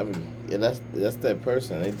 Yeah, yeah, that's that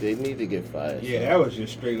person. They need to get fired. Yeah, that was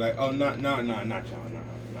just straight like, oh, not y'all, not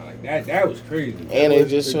like that. That was crazy. And they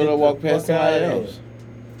just sort of Get walk the past fuck outta somebody here. else.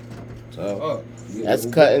 So Fuck. that's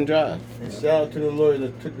cut and dry. And shout out to the lawyer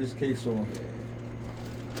that took this case on.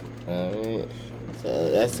 I mean,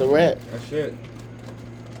 so that's a wrap. That's it.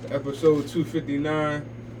 Episode 259.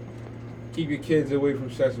 Keep your kids away from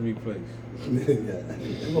Sesame Place. We're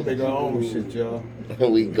gonna make our own shit, y'all.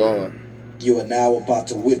 We gone. You are now about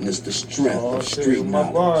to witness the strength Oh of shit, street my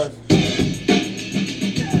knowledge. bars.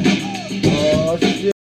 Oh shit.